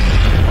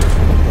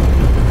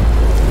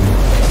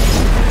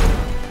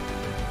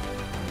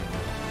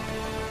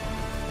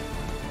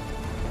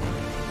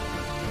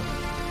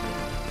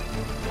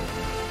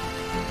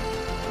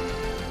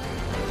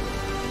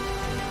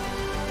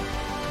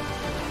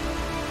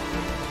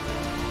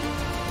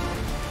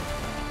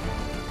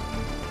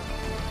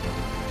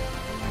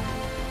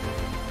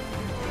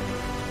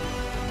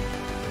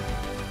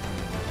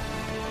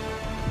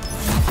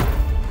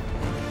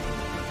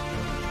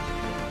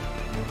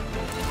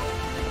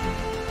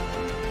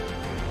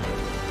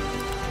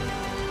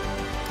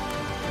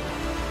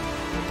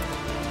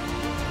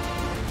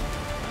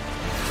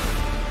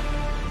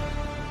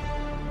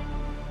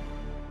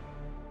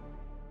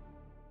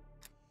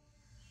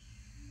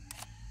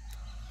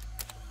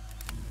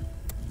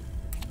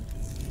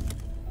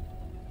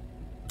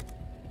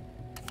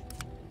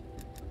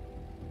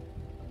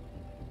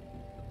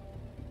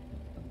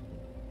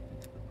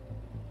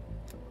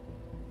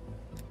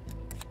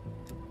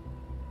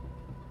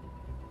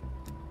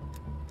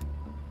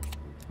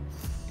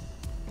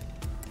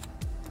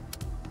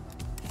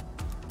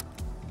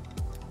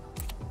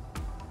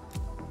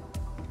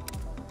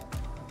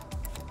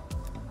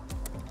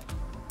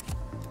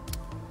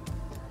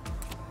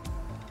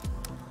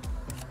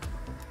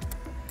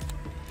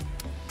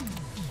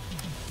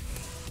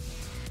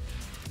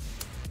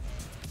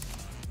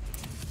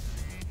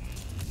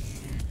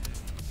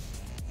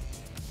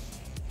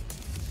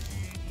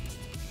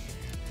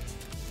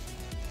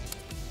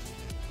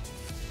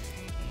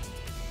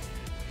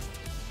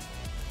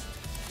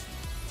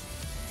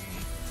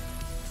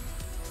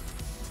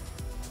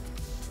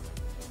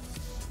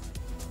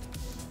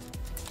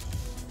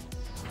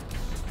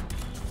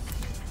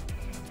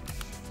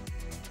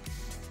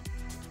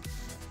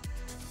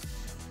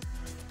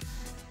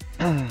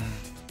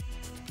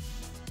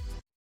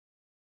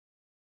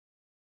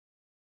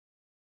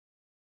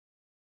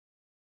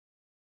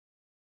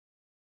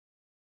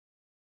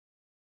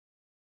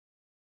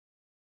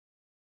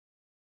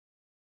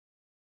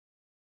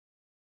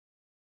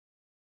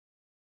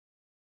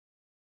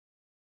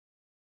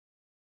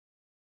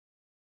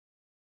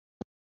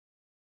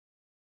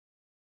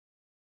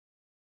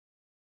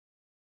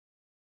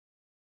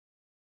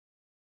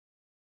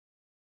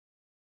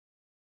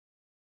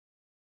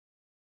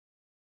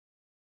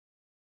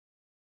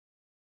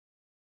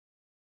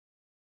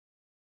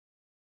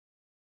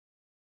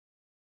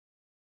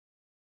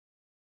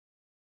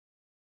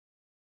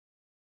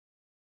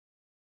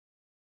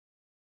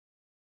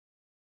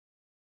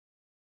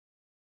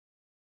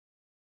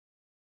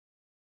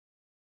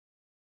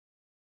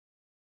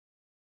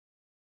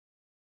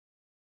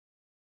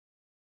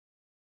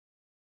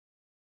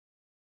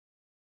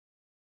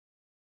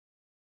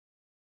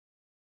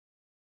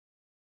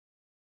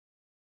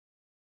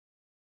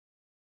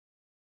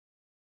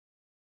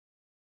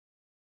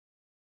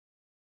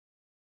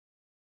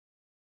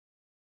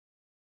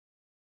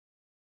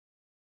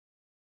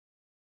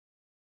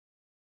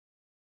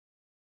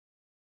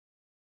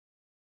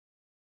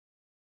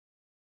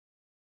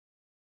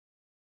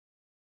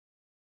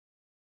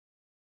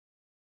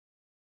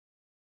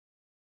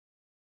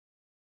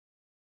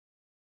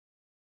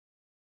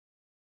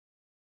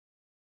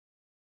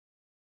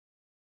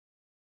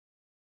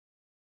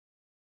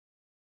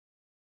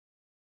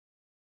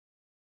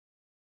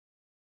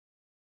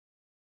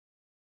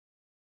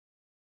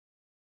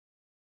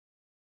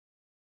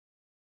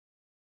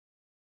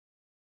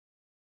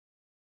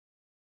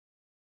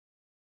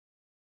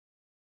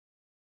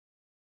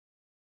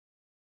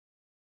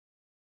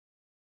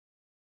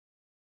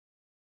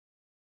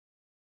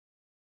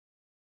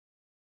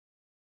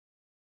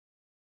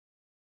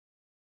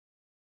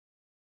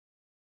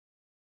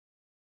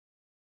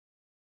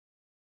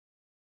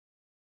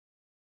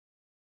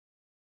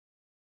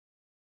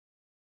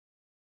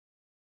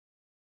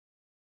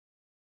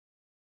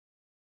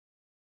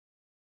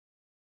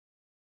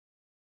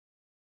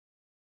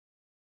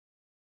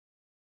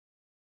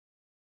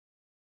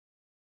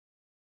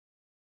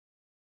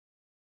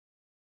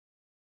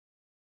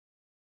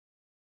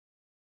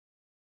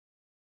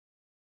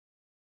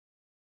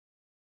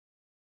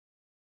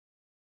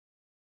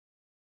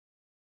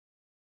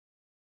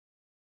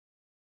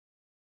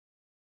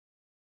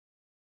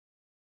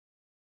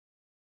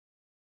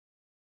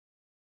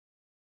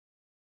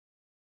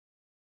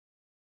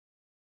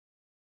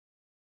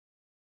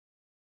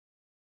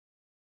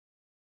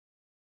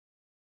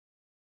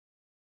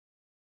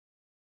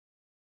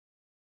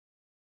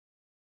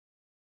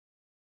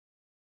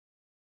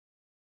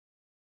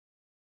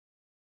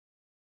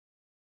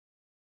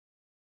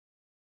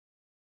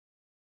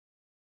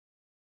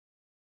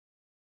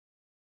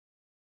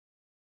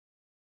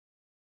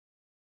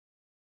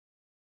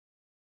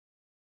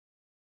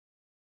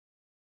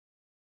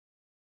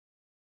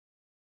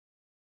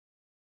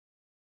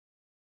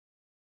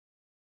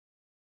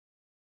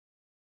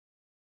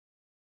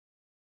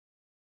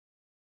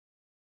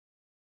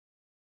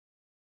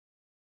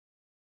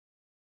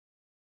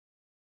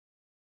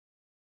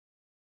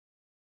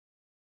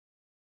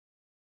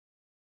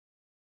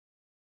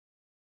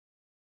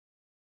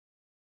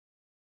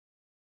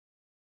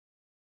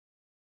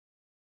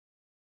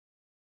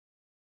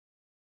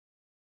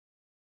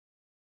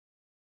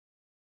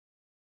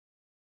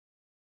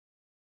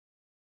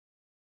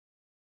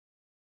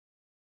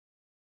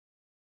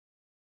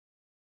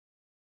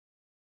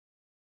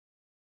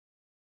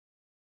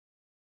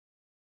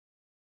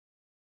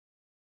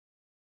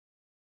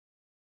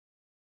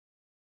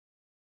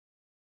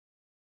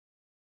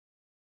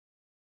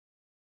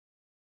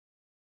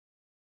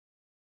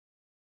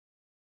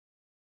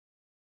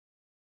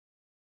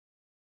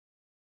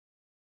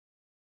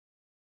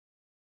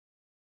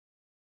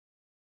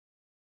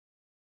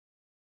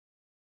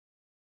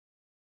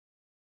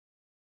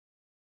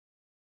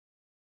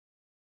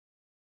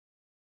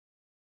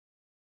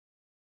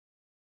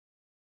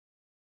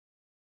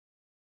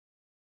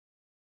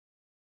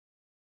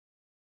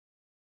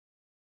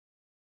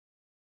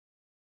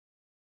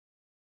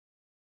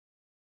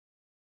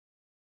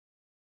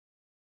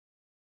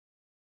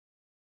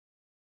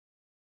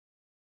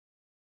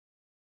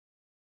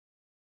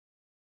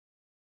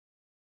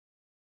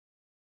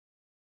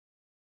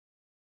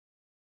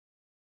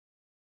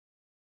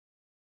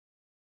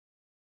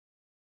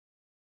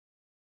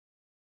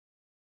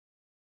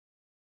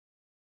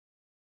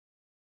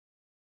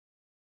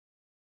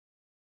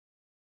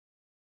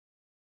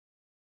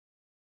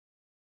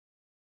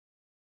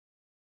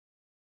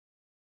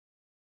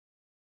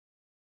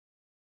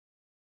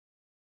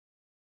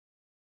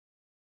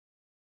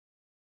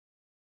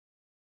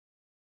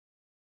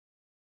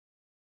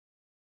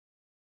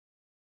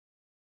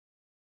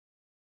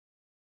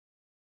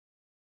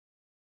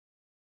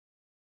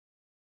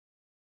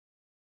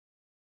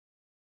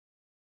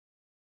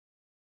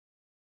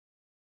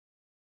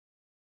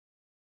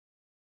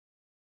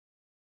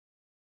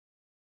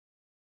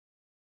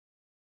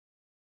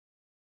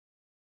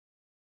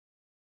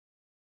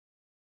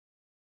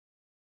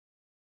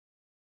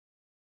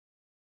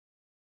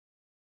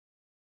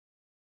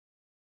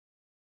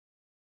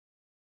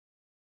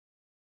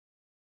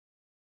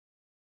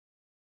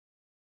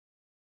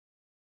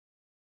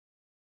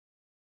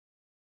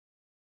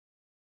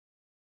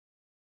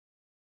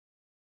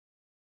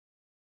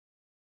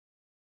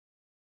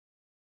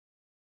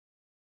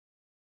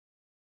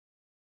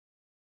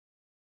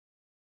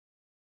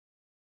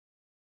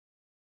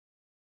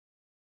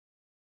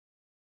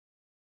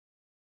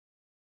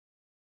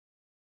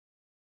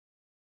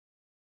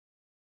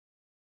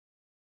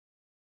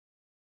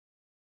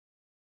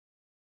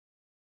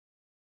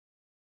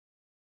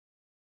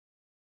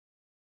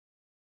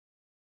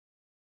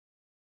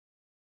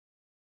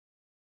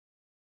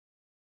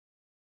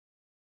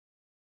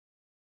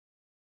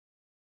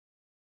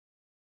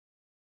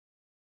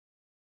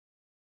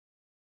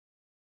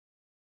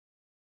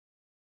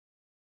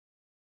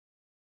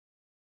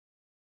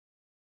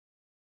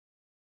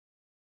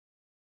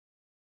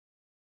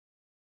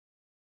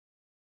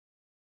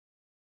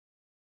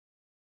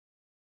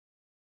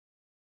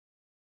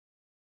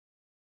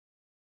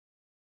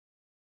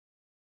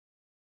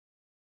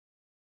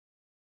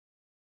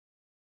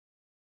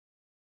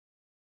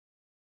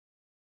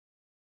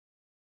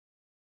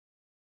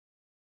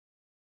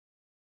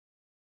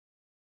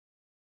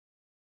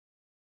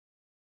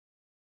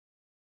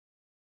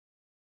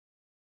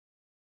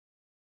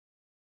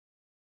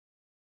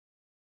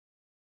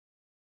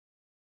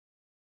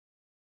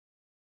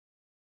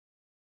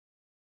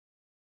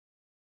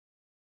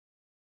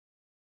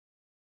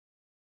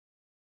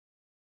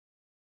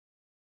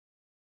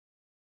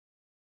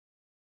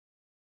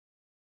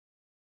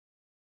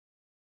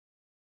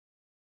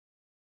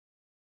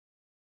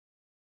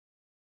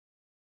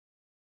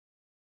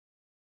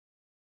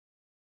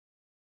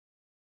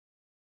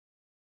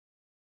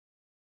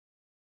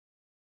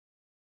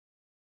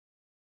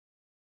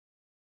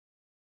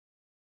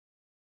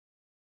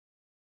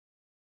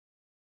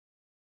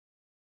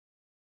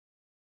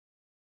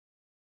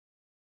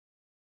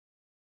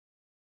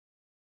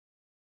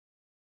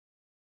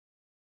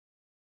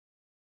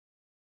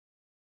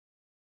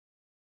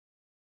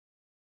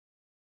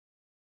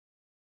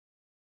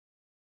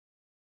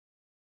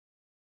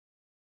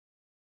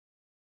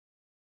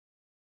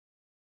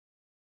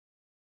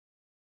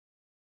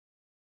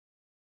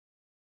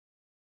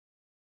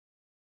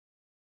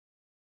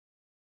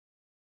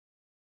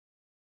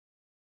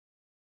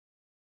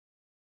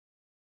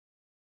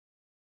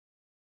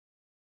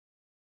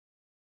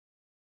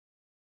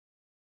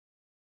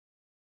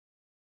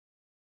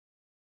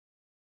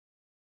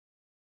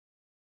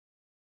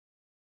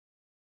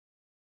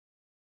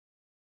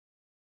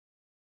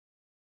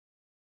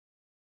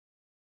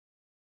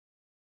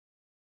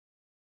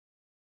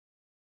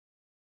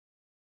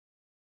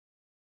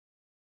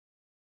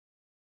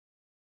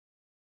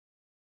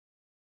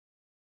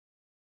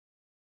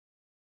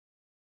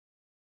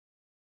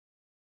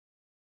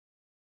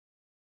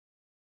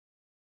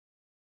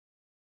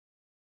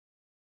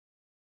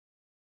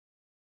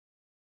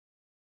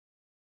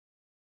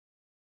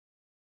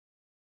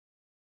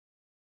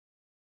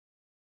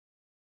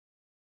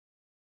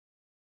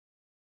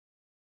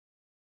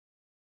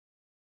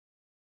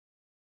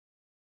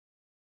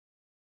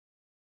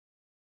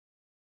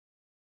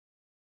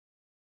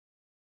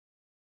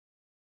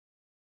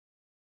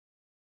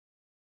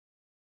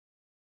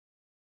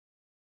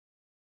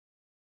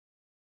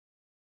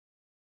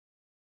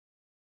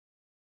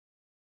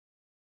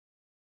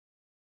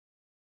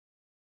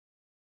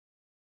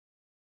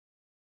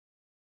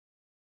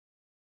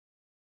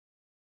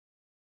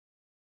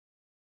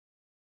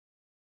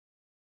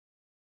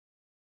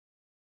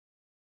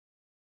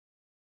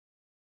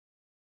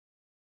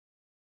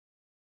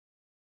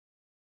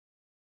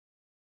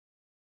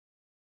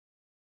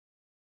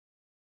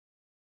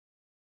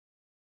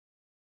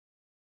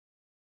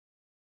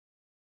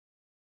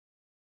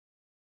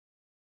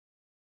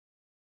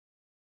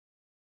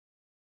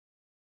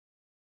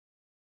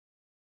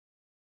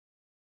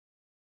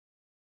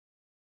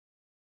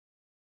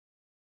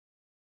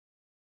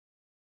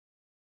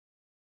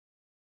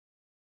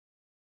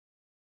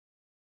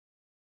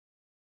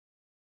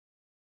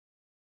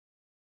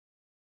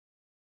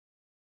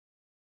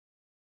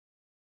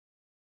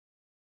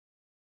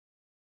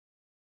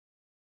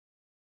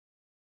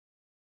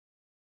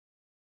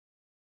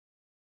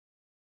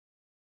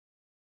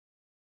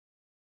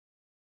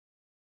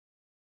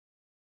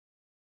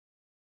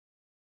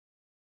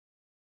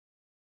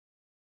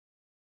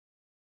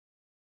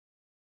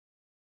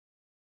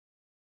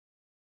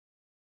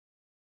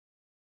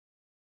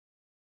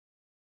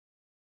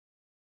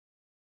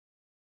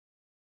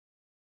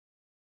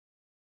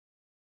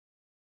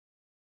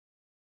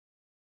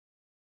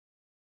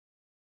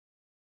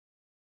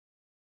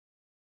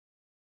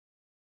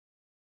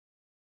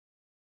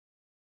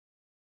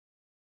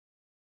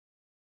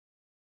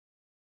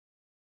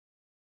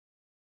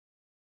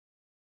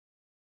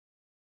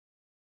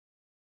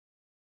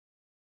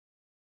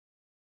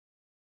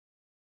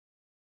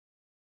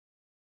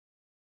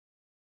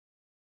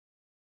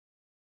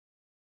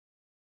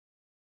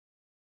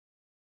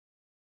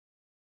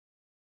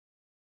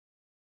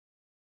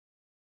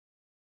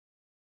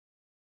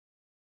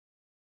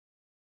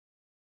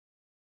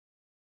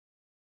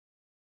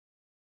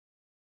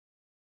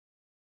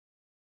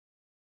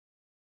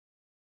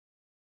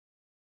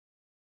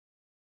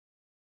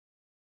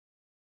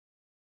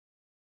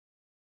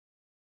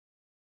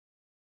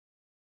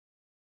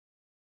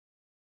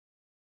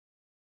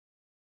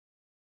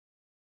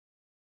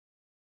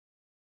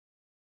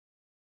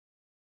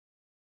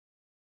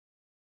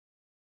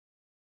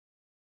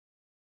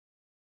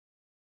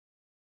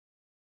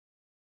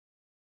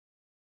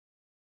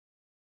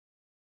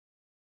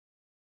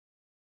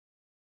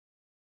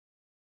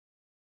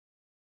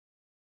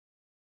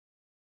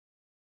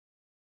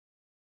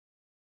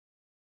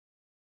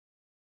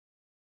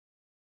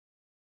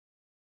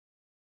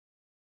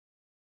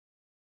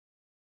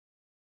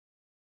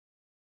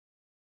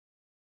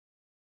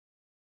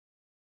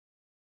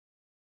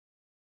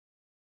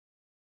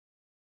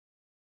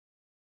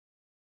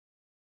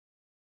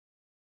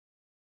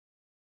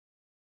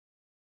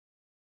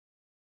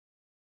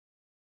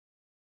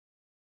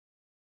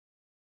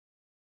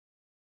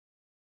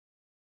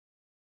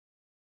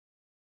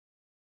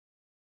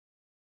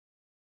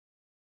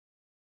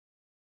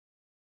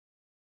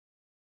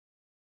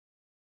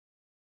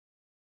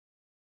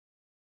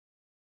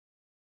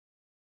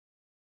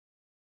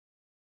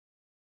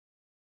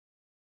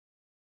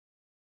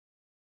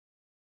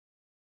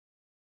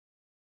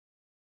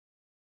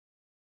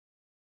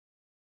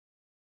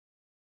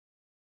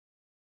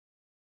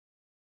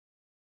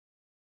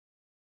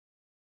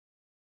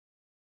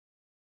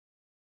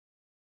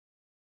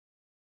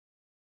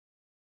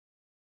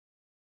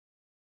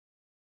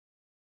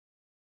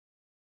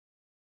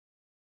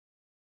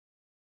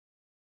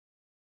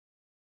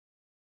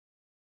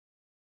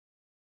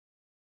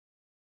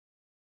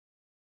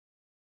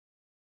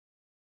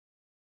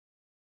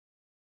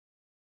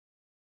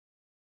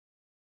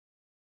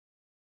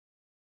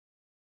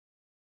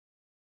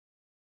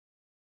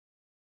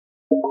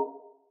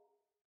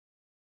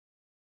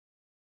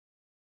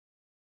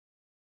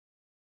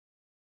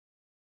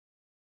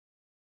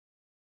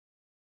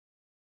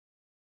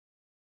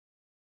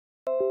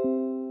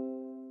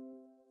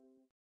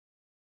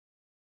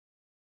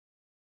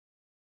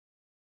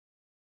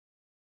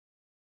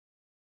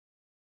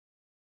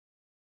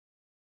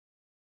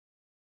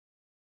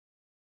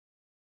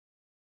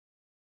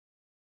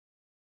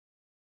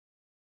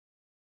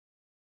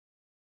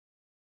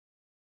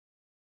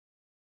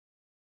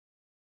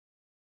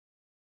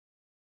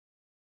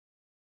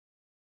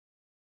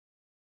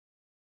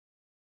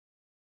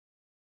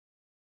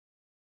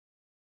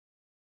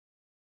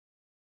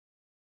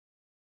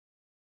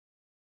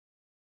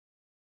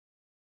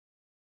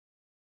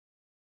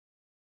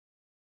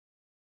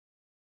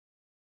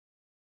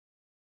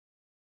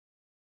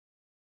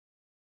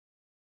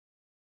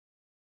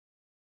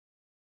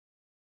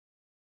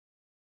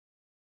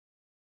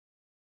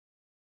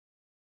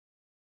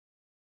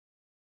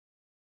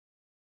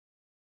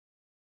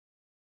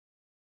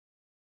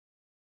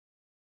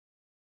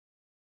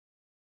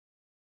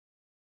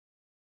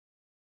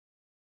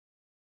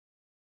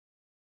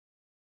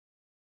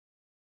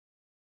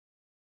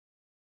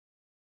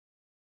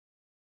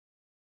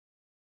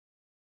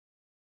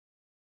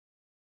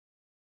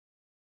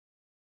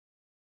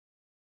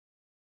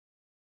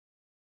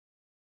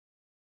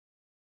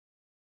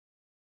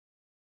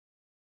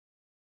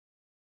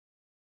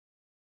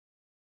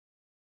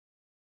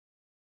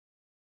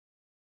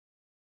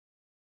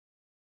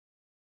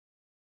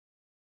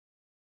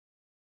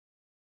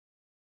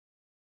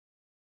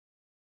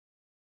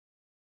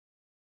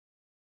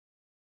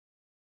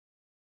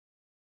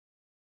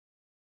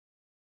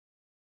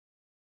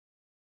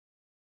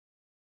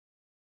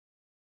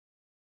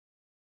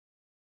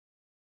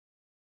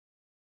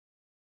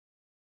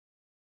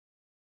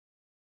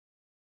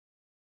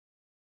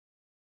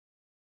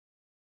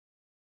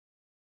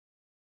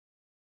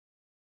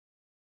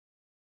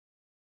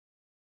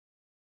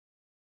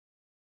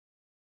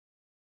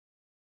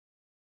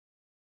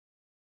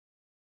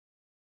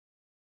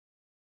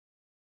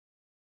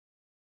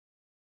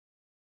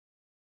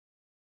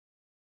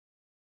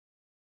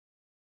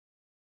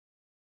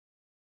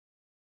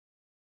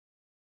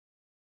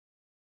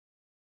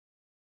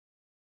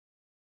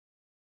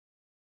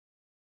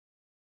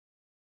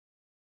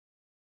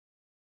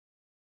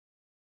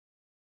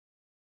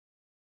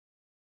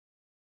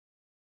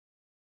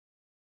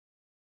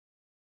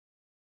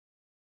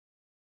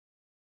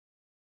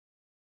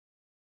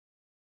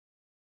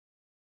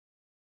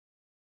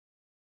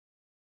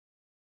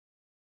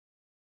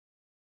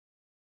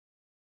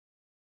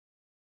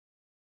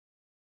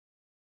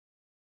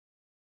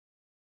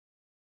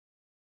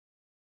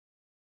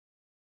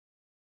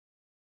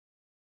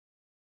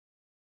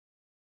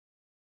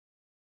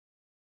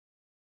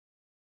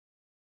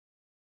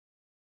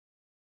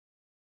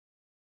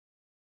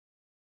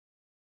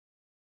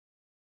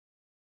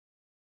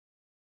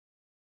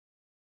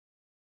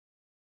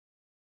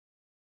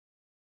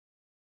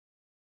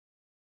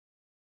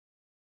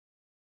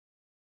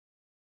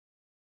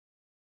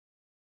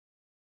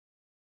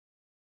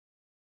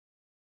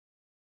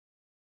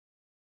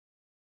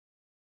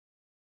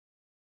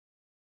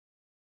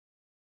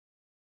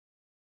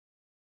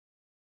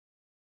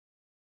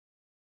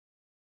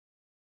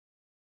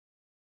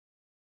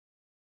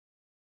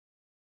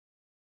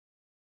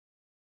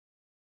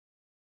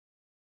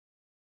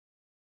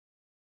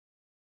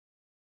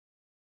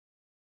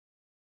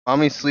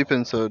 Mommy's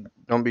sleeping, so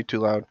don't be too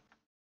loud.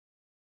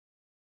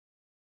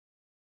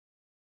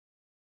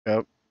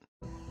 Yep.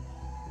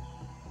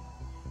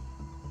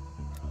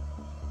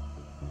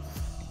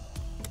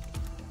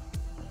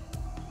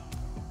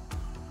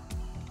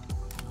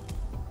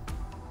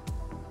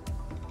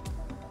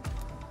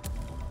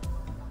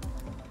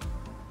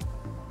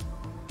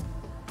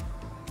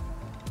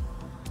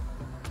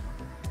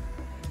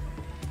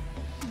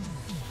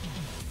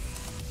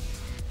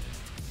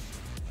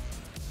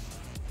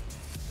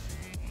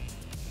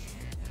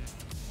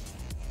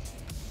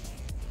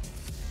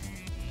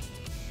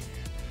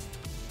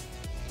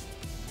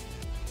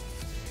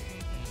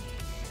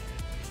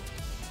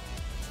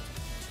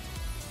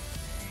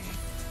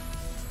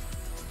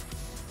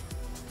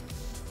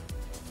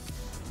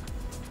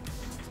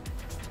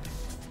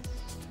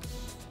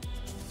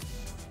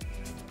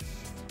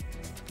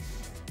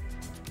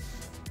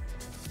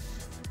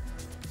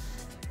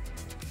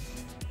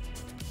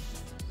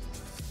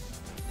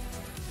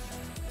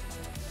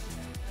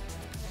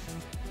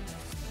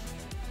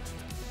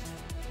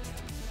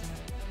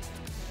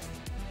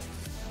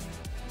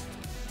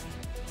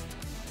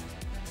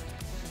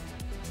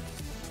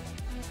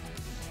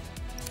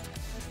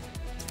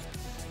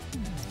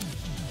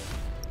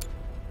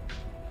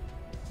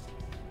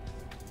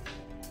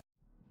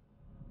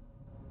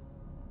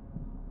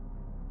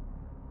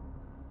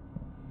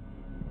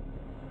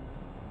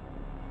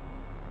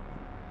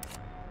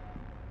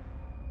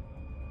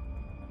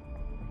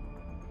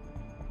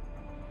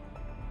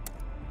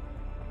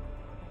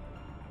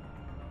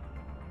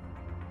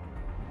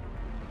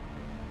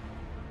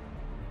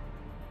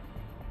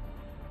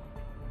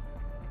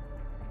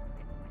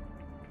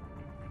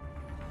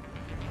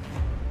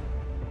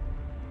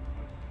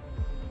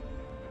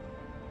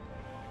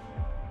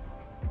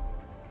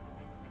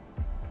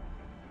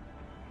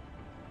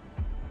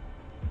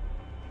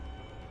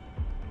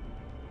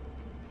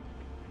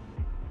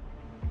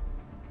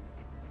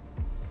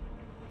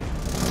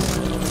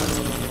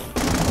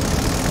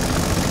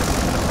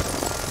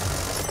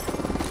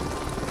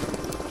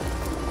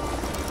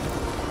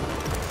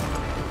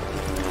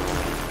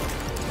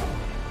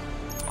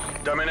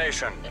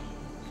 Domination.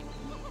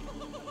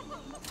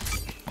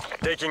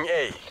 Taking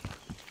A.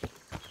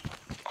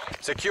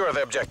 Secure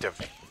the objective.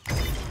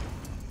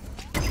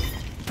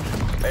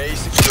 A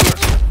secure.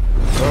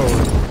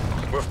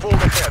 Oh, We've pulled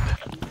ahead.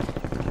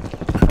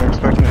 I'm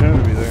expecting him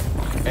to be there.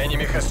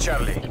 Enemy has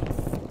Charlie.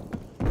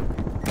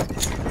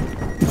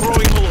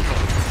 Throwing Molotov.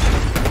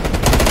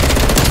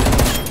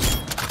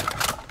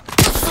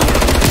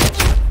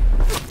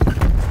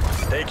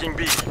 Taking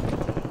B.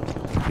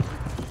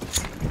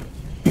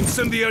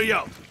 Incendiary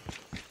out.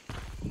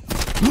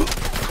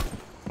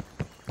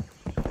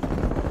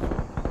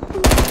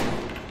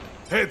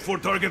 Head for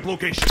target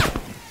location.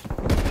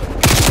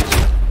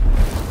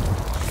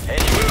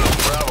 Enemy.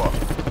 Bravo.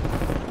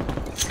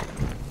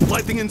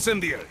 Lighting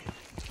incendiary.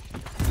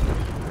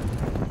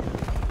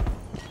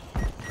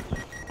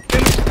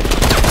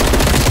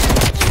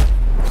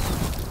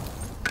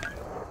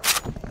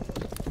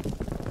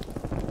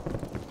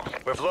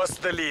 We've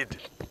lost the lead.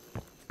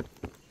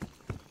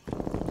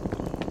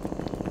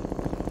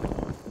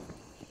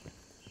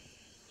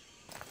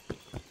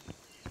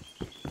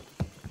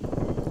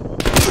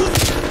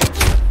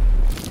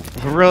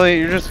 Really?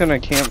 You're just gonna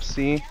camp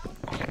C?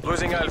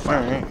 Losing Alpha.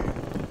 Alright.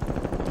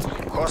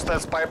 Hostile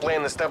spy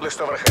plane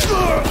established overhead.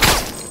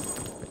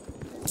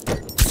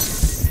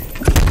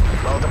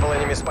 Multiple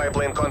enemy spy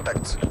plane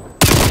contacts.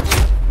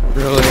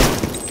 Really?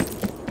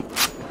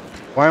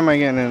 Why am I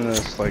getting in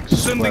this, like,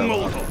 Sending split?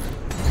 Molotov.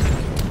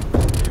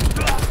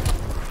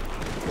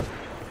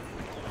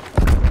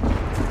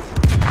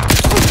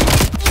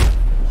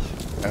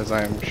 As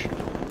I'm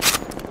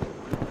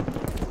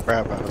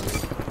crap out of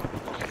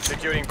it.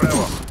 Securing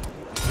Bravo.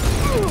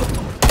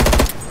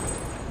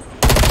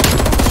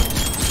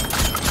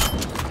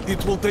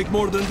 It will take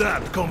more than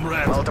that,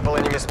 comrade. Multiple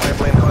enemy spy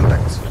plane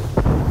contacts.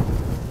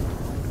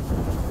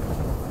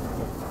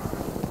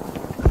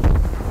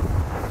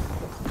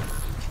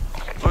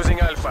 Losing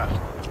Alpha.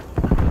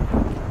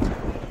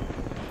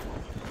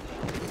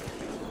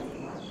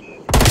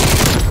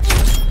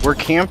 We're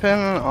camping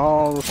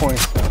all the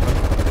points now.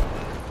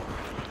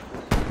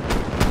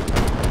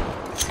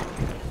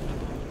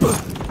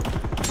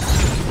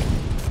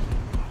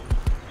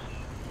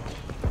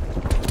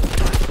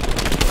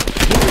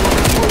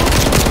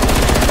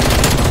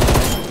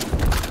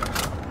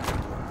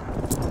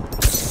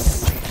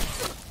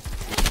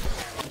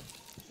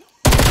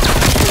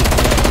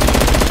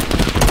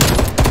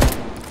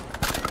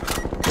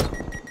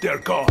 They're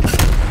gone.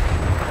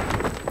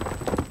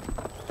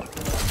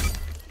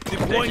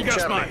 Deploying Taking gas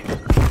Charlie. mine.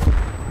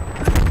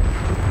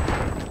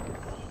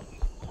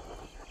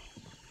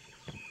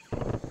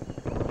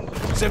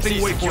 Setting C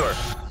waypoint. secure.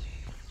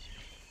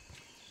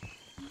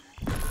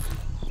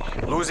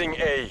 Losing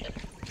A.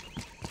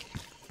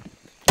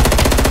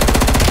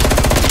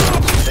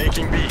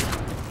 Taking B.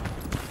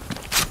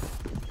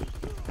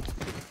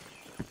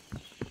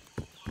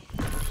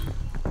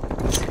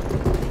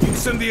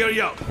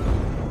 Incendiary out.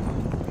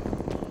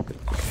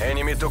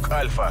 Enemy took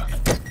Alpha.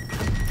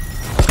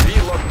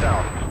 B locked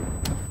down.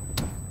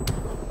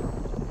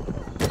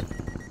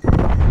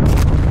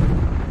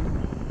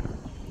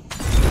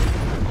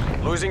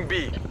 Losing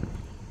B.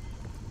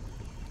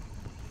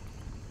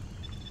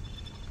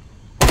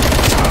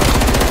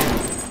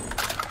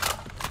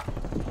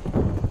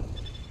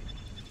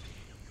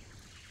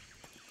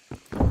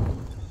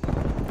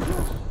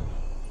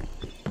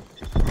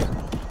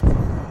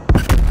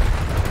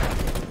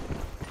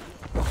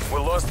 We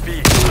lost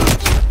B.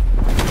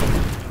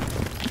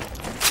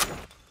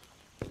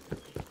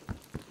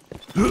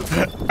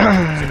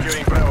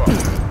 Securing Bravo.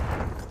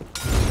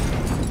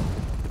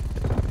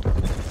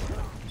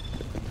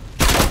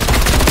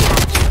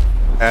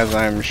 As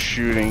I'm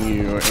shooting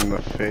you in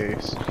the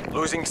face.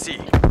 Losing C.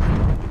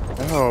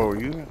 Oh,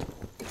 you.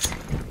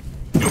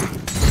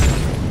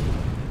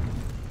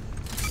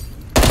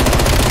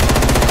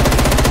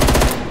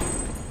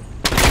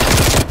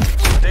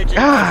 Taking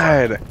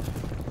God!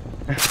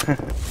 Alpha.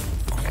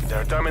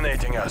 They're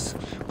dominating us.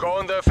 Go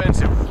on the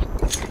offensive.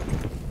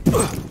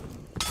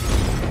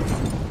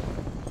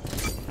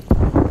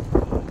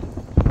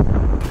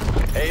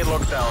 A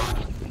lockdown.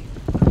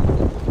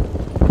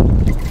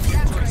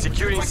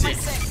 Securing C.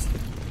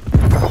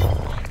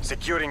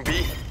 Securing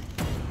B.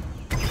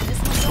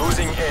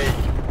 Losing A.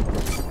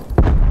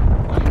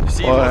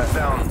 C What? locked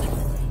down.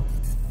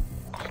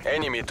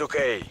 Enemy took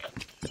A.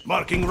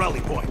 Marking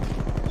rally point.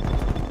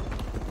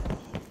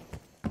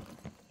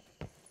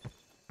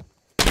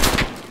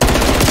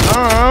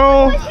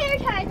 Oh! What's your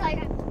tie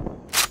like?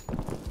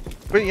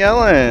 Quit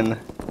yelling!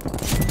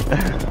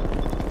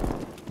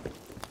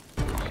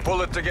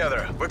 Pull it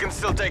together. We can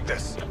still take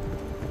this.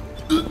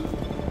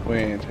 We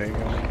ain't taking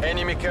it.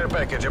 Enemy care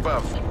package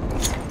above.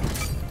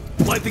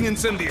 Lighting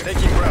incendiary.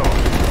 Taking Bravo.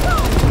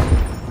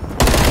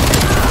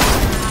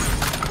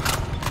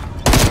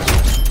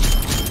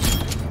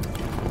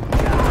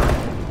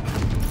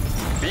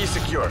 Be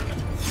secure.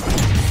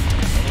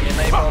 Enemy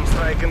napalm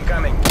strike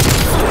incoming.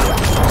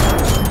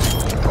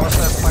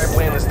 Hostile spy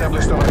plane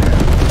established over here.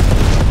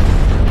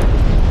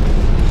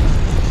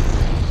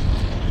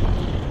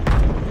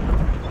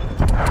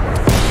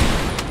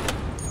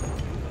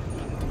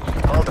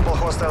 Multiple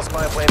hostile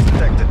spy planes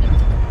detected.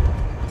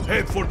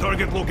 Head for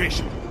target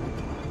location.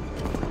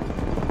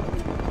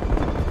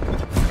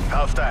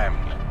 Half time.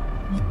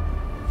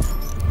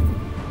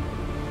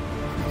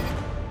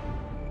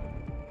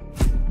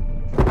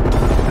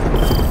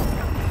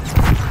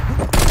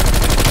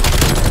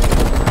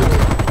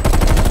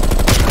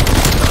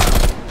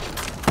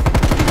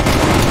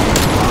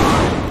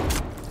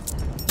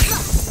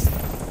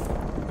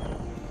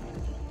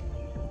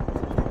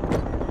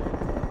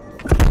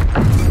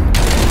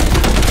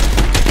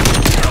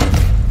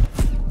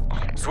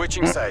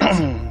 Switching sides.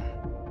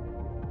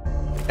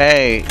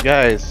 Hey,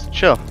 guys,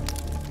 chill.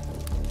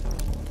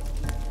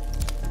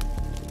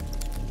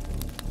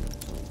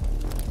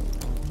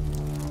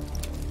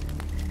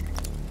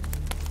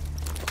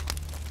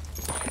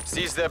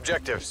 Seize the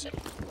objectives.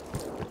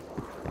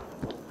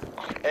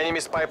 Enemy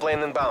spy plane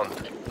inbound.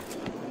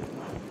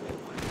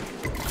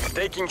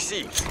 Taking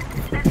C.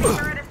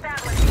 Turret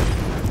established.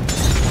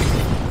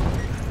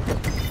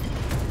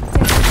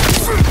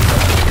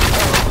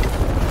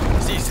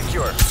 C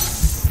secure.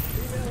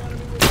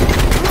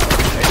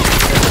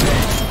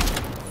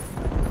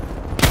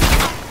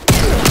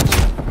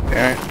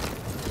 Yeah.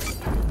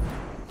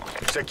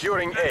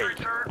 Securing A.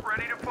 Turret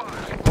ready to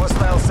fire.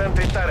 Hostile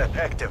sentry turret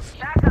active.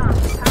 Back up.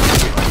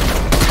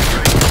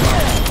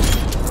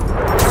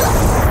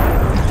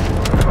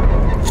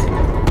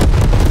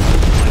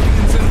 Lighting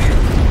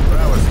incendiary.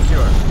 Bravo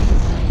secure.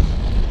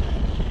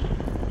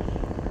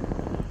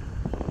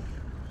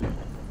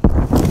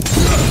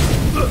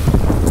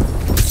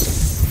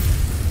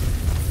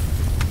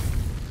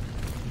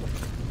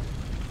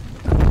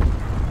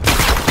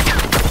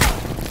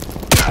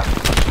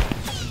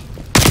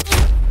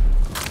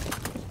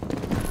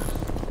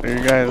 There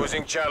you guys.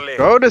 Losing Charlie.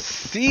 Go to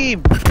C,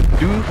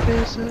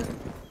 doofus.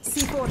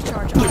 C4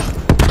 charge.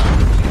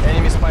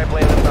 Enemy spy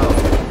plane inbound.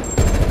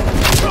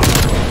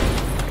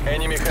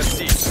 Enemy has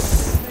C.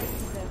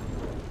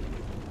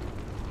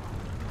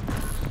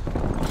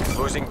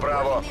 Losing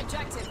Bravo.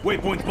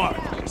 Waypoint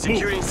marked.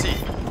 Securing C.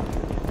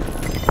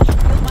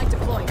 Might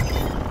deploy.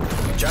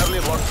 Charlie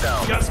locked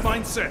down. Gas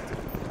mine set.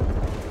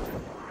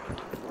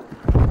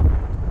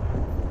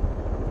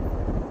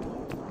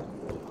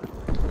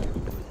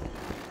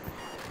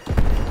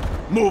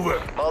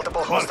 Mover.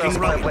 Multiple hostile Marking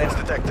spy rally planes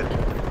point. detected.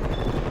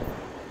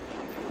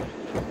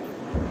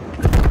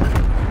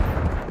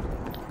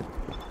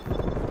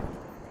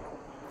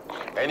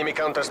 Enemy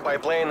counter spy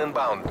plane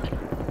inbound.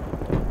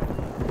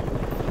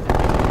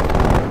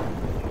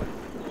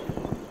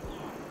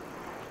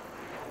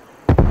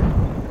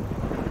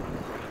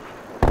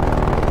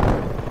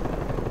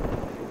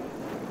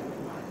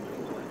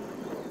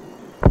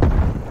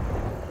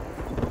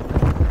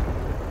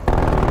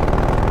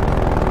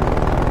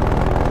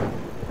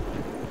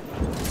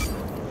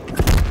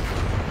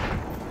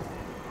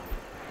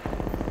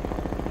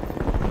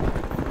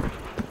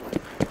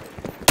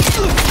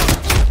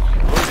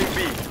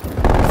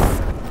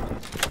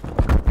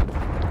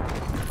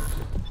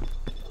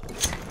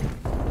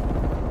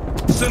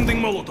 Sending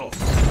Molotov.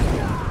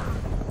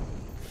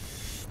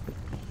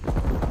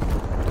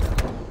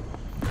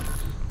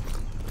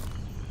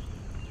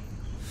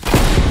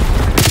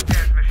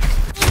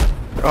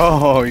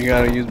 Oh, you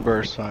gotta use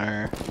burst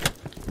fire.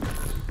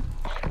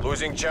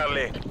 Losing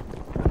Charlie.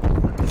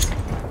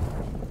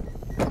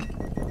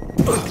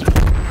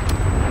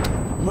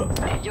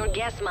 Your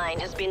gas mine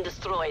has been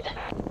destroyed.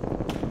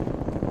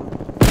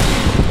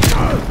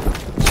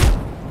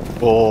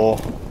 Oh,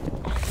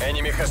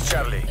 Enemy has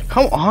Charlie.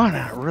 come on,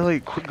 really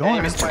quit going.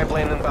 Enemy spy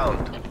plane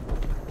inbound.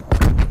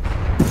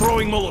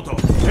 Throwing Molotov.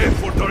 Head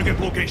for target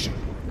location.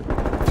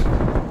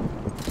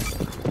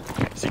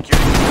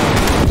 Security.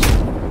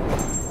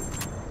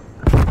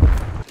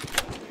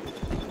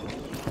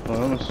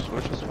 Well, the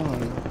switch is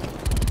fine.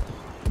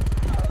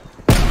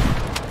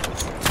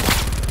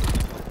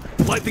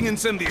 Lighting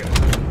incendiary.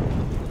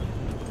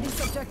 This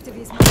objective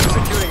is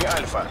Securing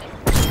Alpha.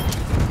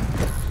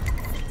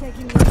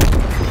 taking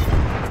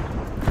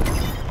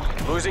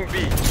Losing B.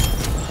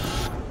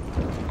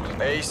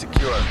 A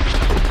secure.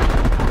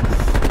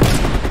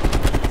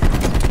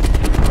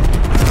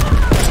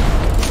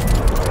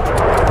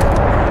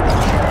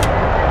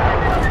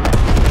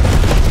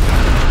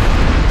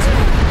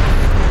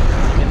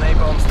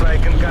 Napalm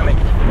strike incoming.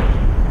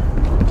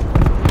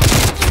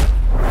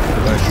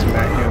 I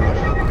smack you in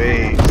the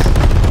face.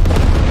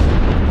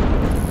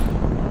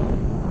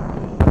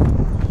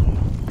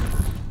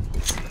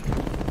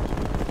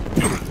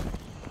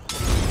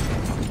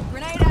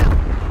 grenade out.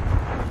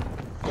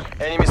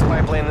 Enemy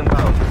spy plane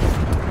inbound.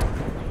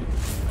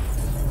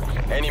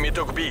 Enemy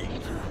took B.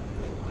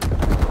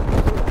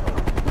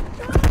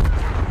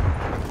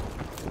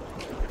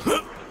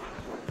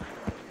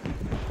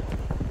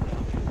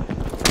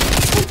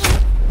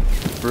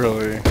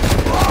 Really?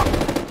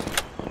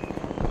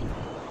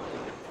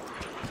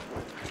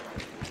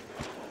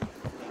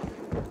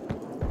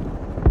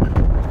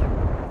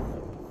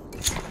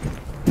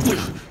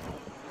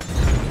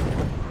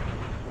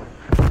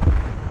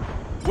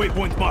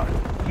 Waypoint marked.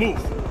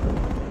 Move.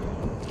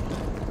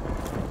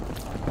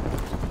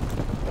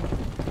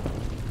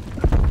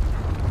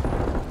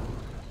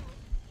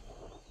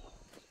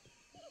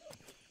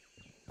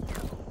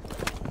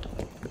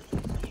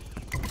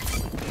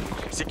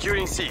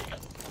 Securing C.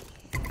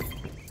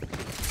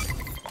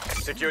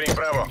 Securing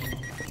Bravo.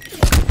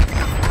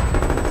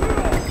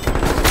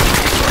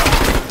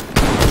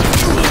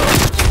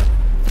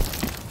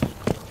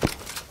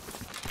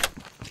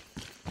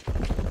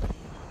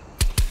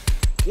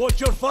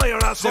 Watch your fire,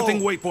 asshole.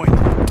 Setting waypoint.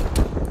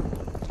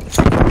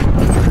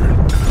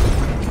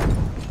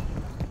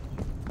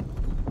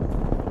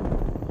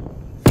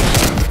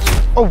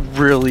 Oh,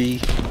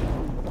 really?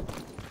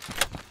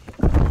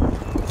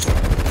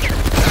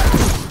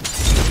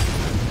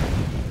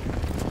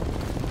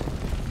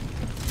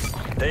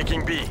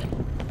 Taking B.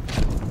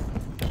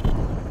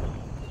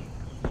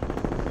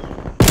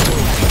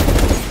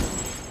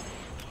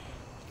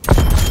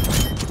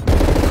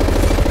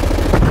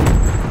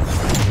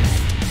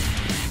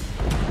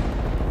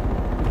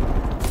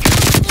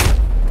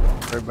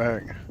 Right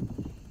back.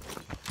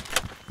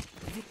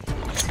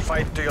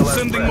 Fight to your last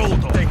Sending breath.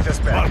 Molotov. Take this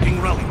back.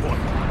 Marking rally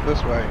point.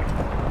 This way.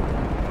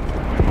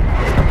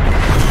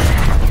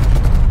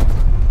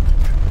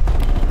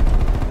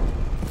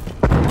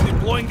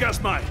 Deploying gas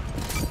mine.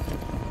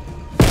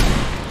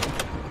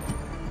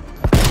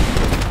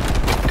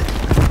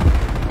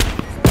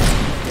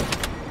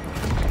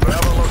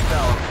 Bravo locked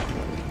down.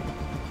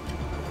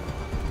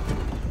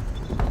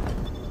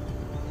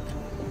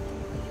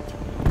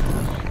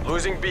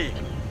 Losing B.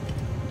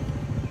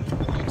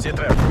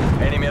 C-trap.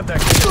 Enemy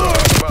attack.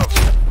 Above.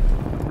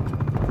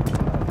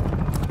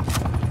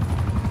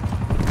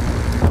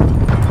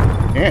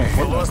 Yeah.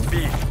 We lost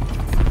B.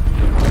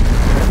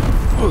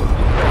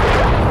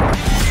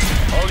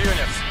 All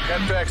units,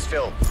 head to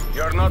exfil.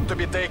 You're not to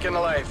be taken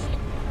alive.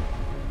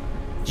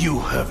 You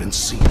haven't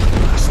seen the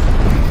last.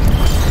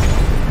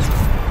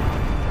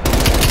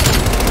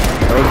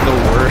 That was the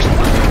worst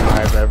game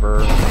I've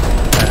ever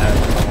had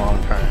in a long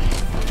time.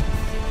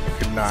 I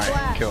could not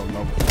kill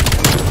nobody.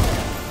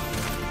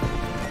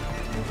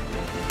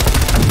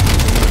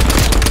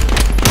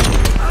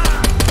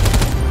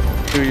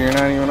 Dude, you're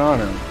not even on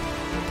him.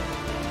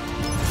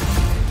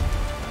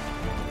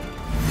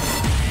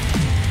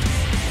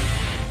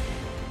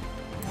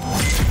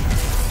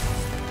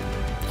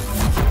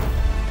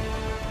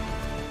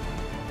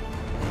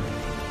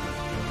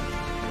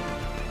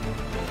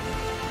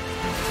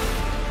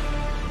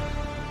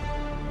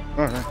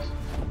 Oh, nice.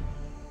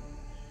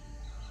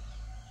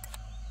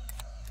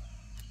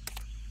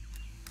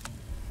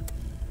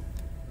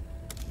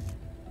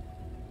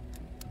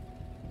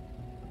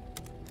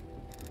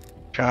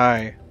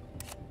 Shy.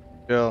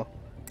 Chill.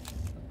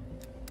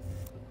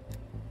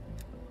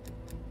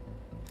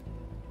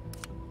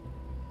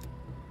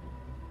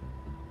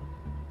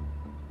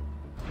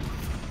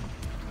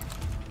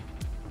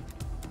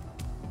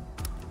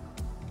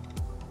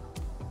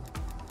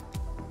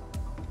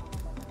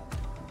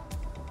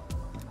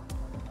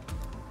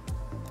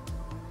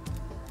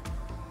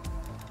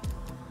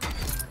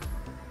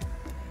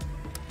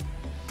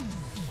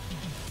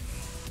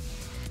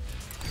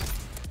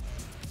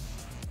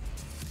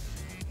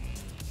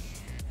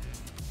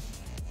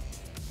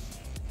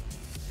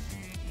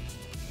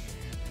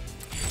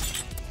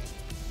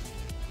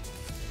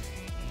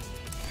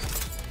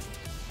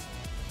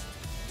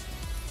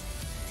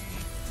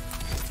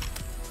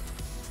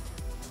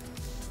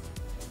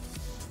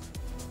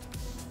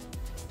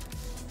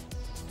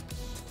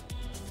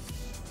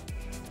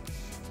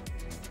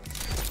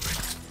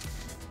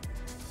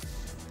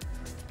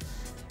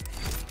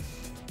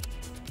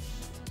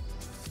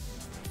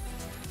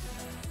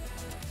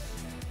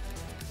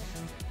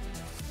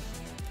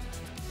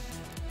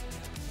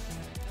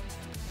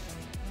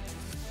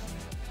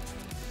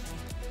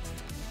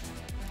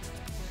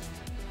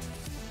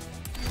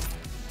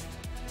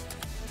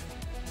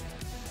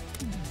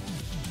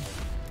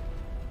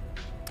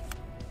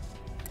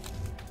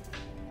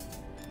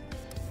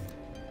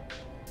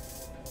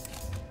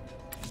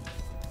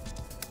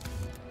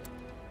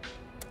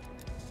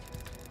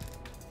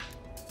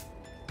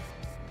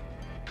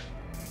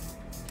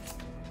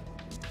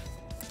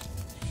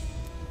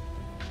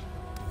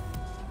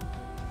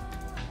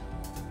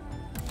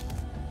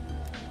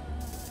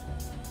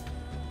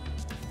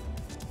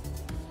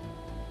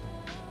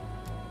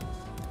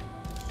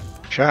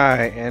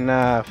 Shy,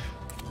 enough.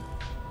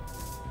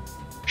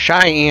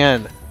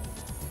 Cheyenne.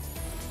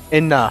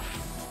 Enough.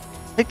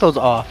 Take those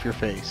off your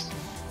face.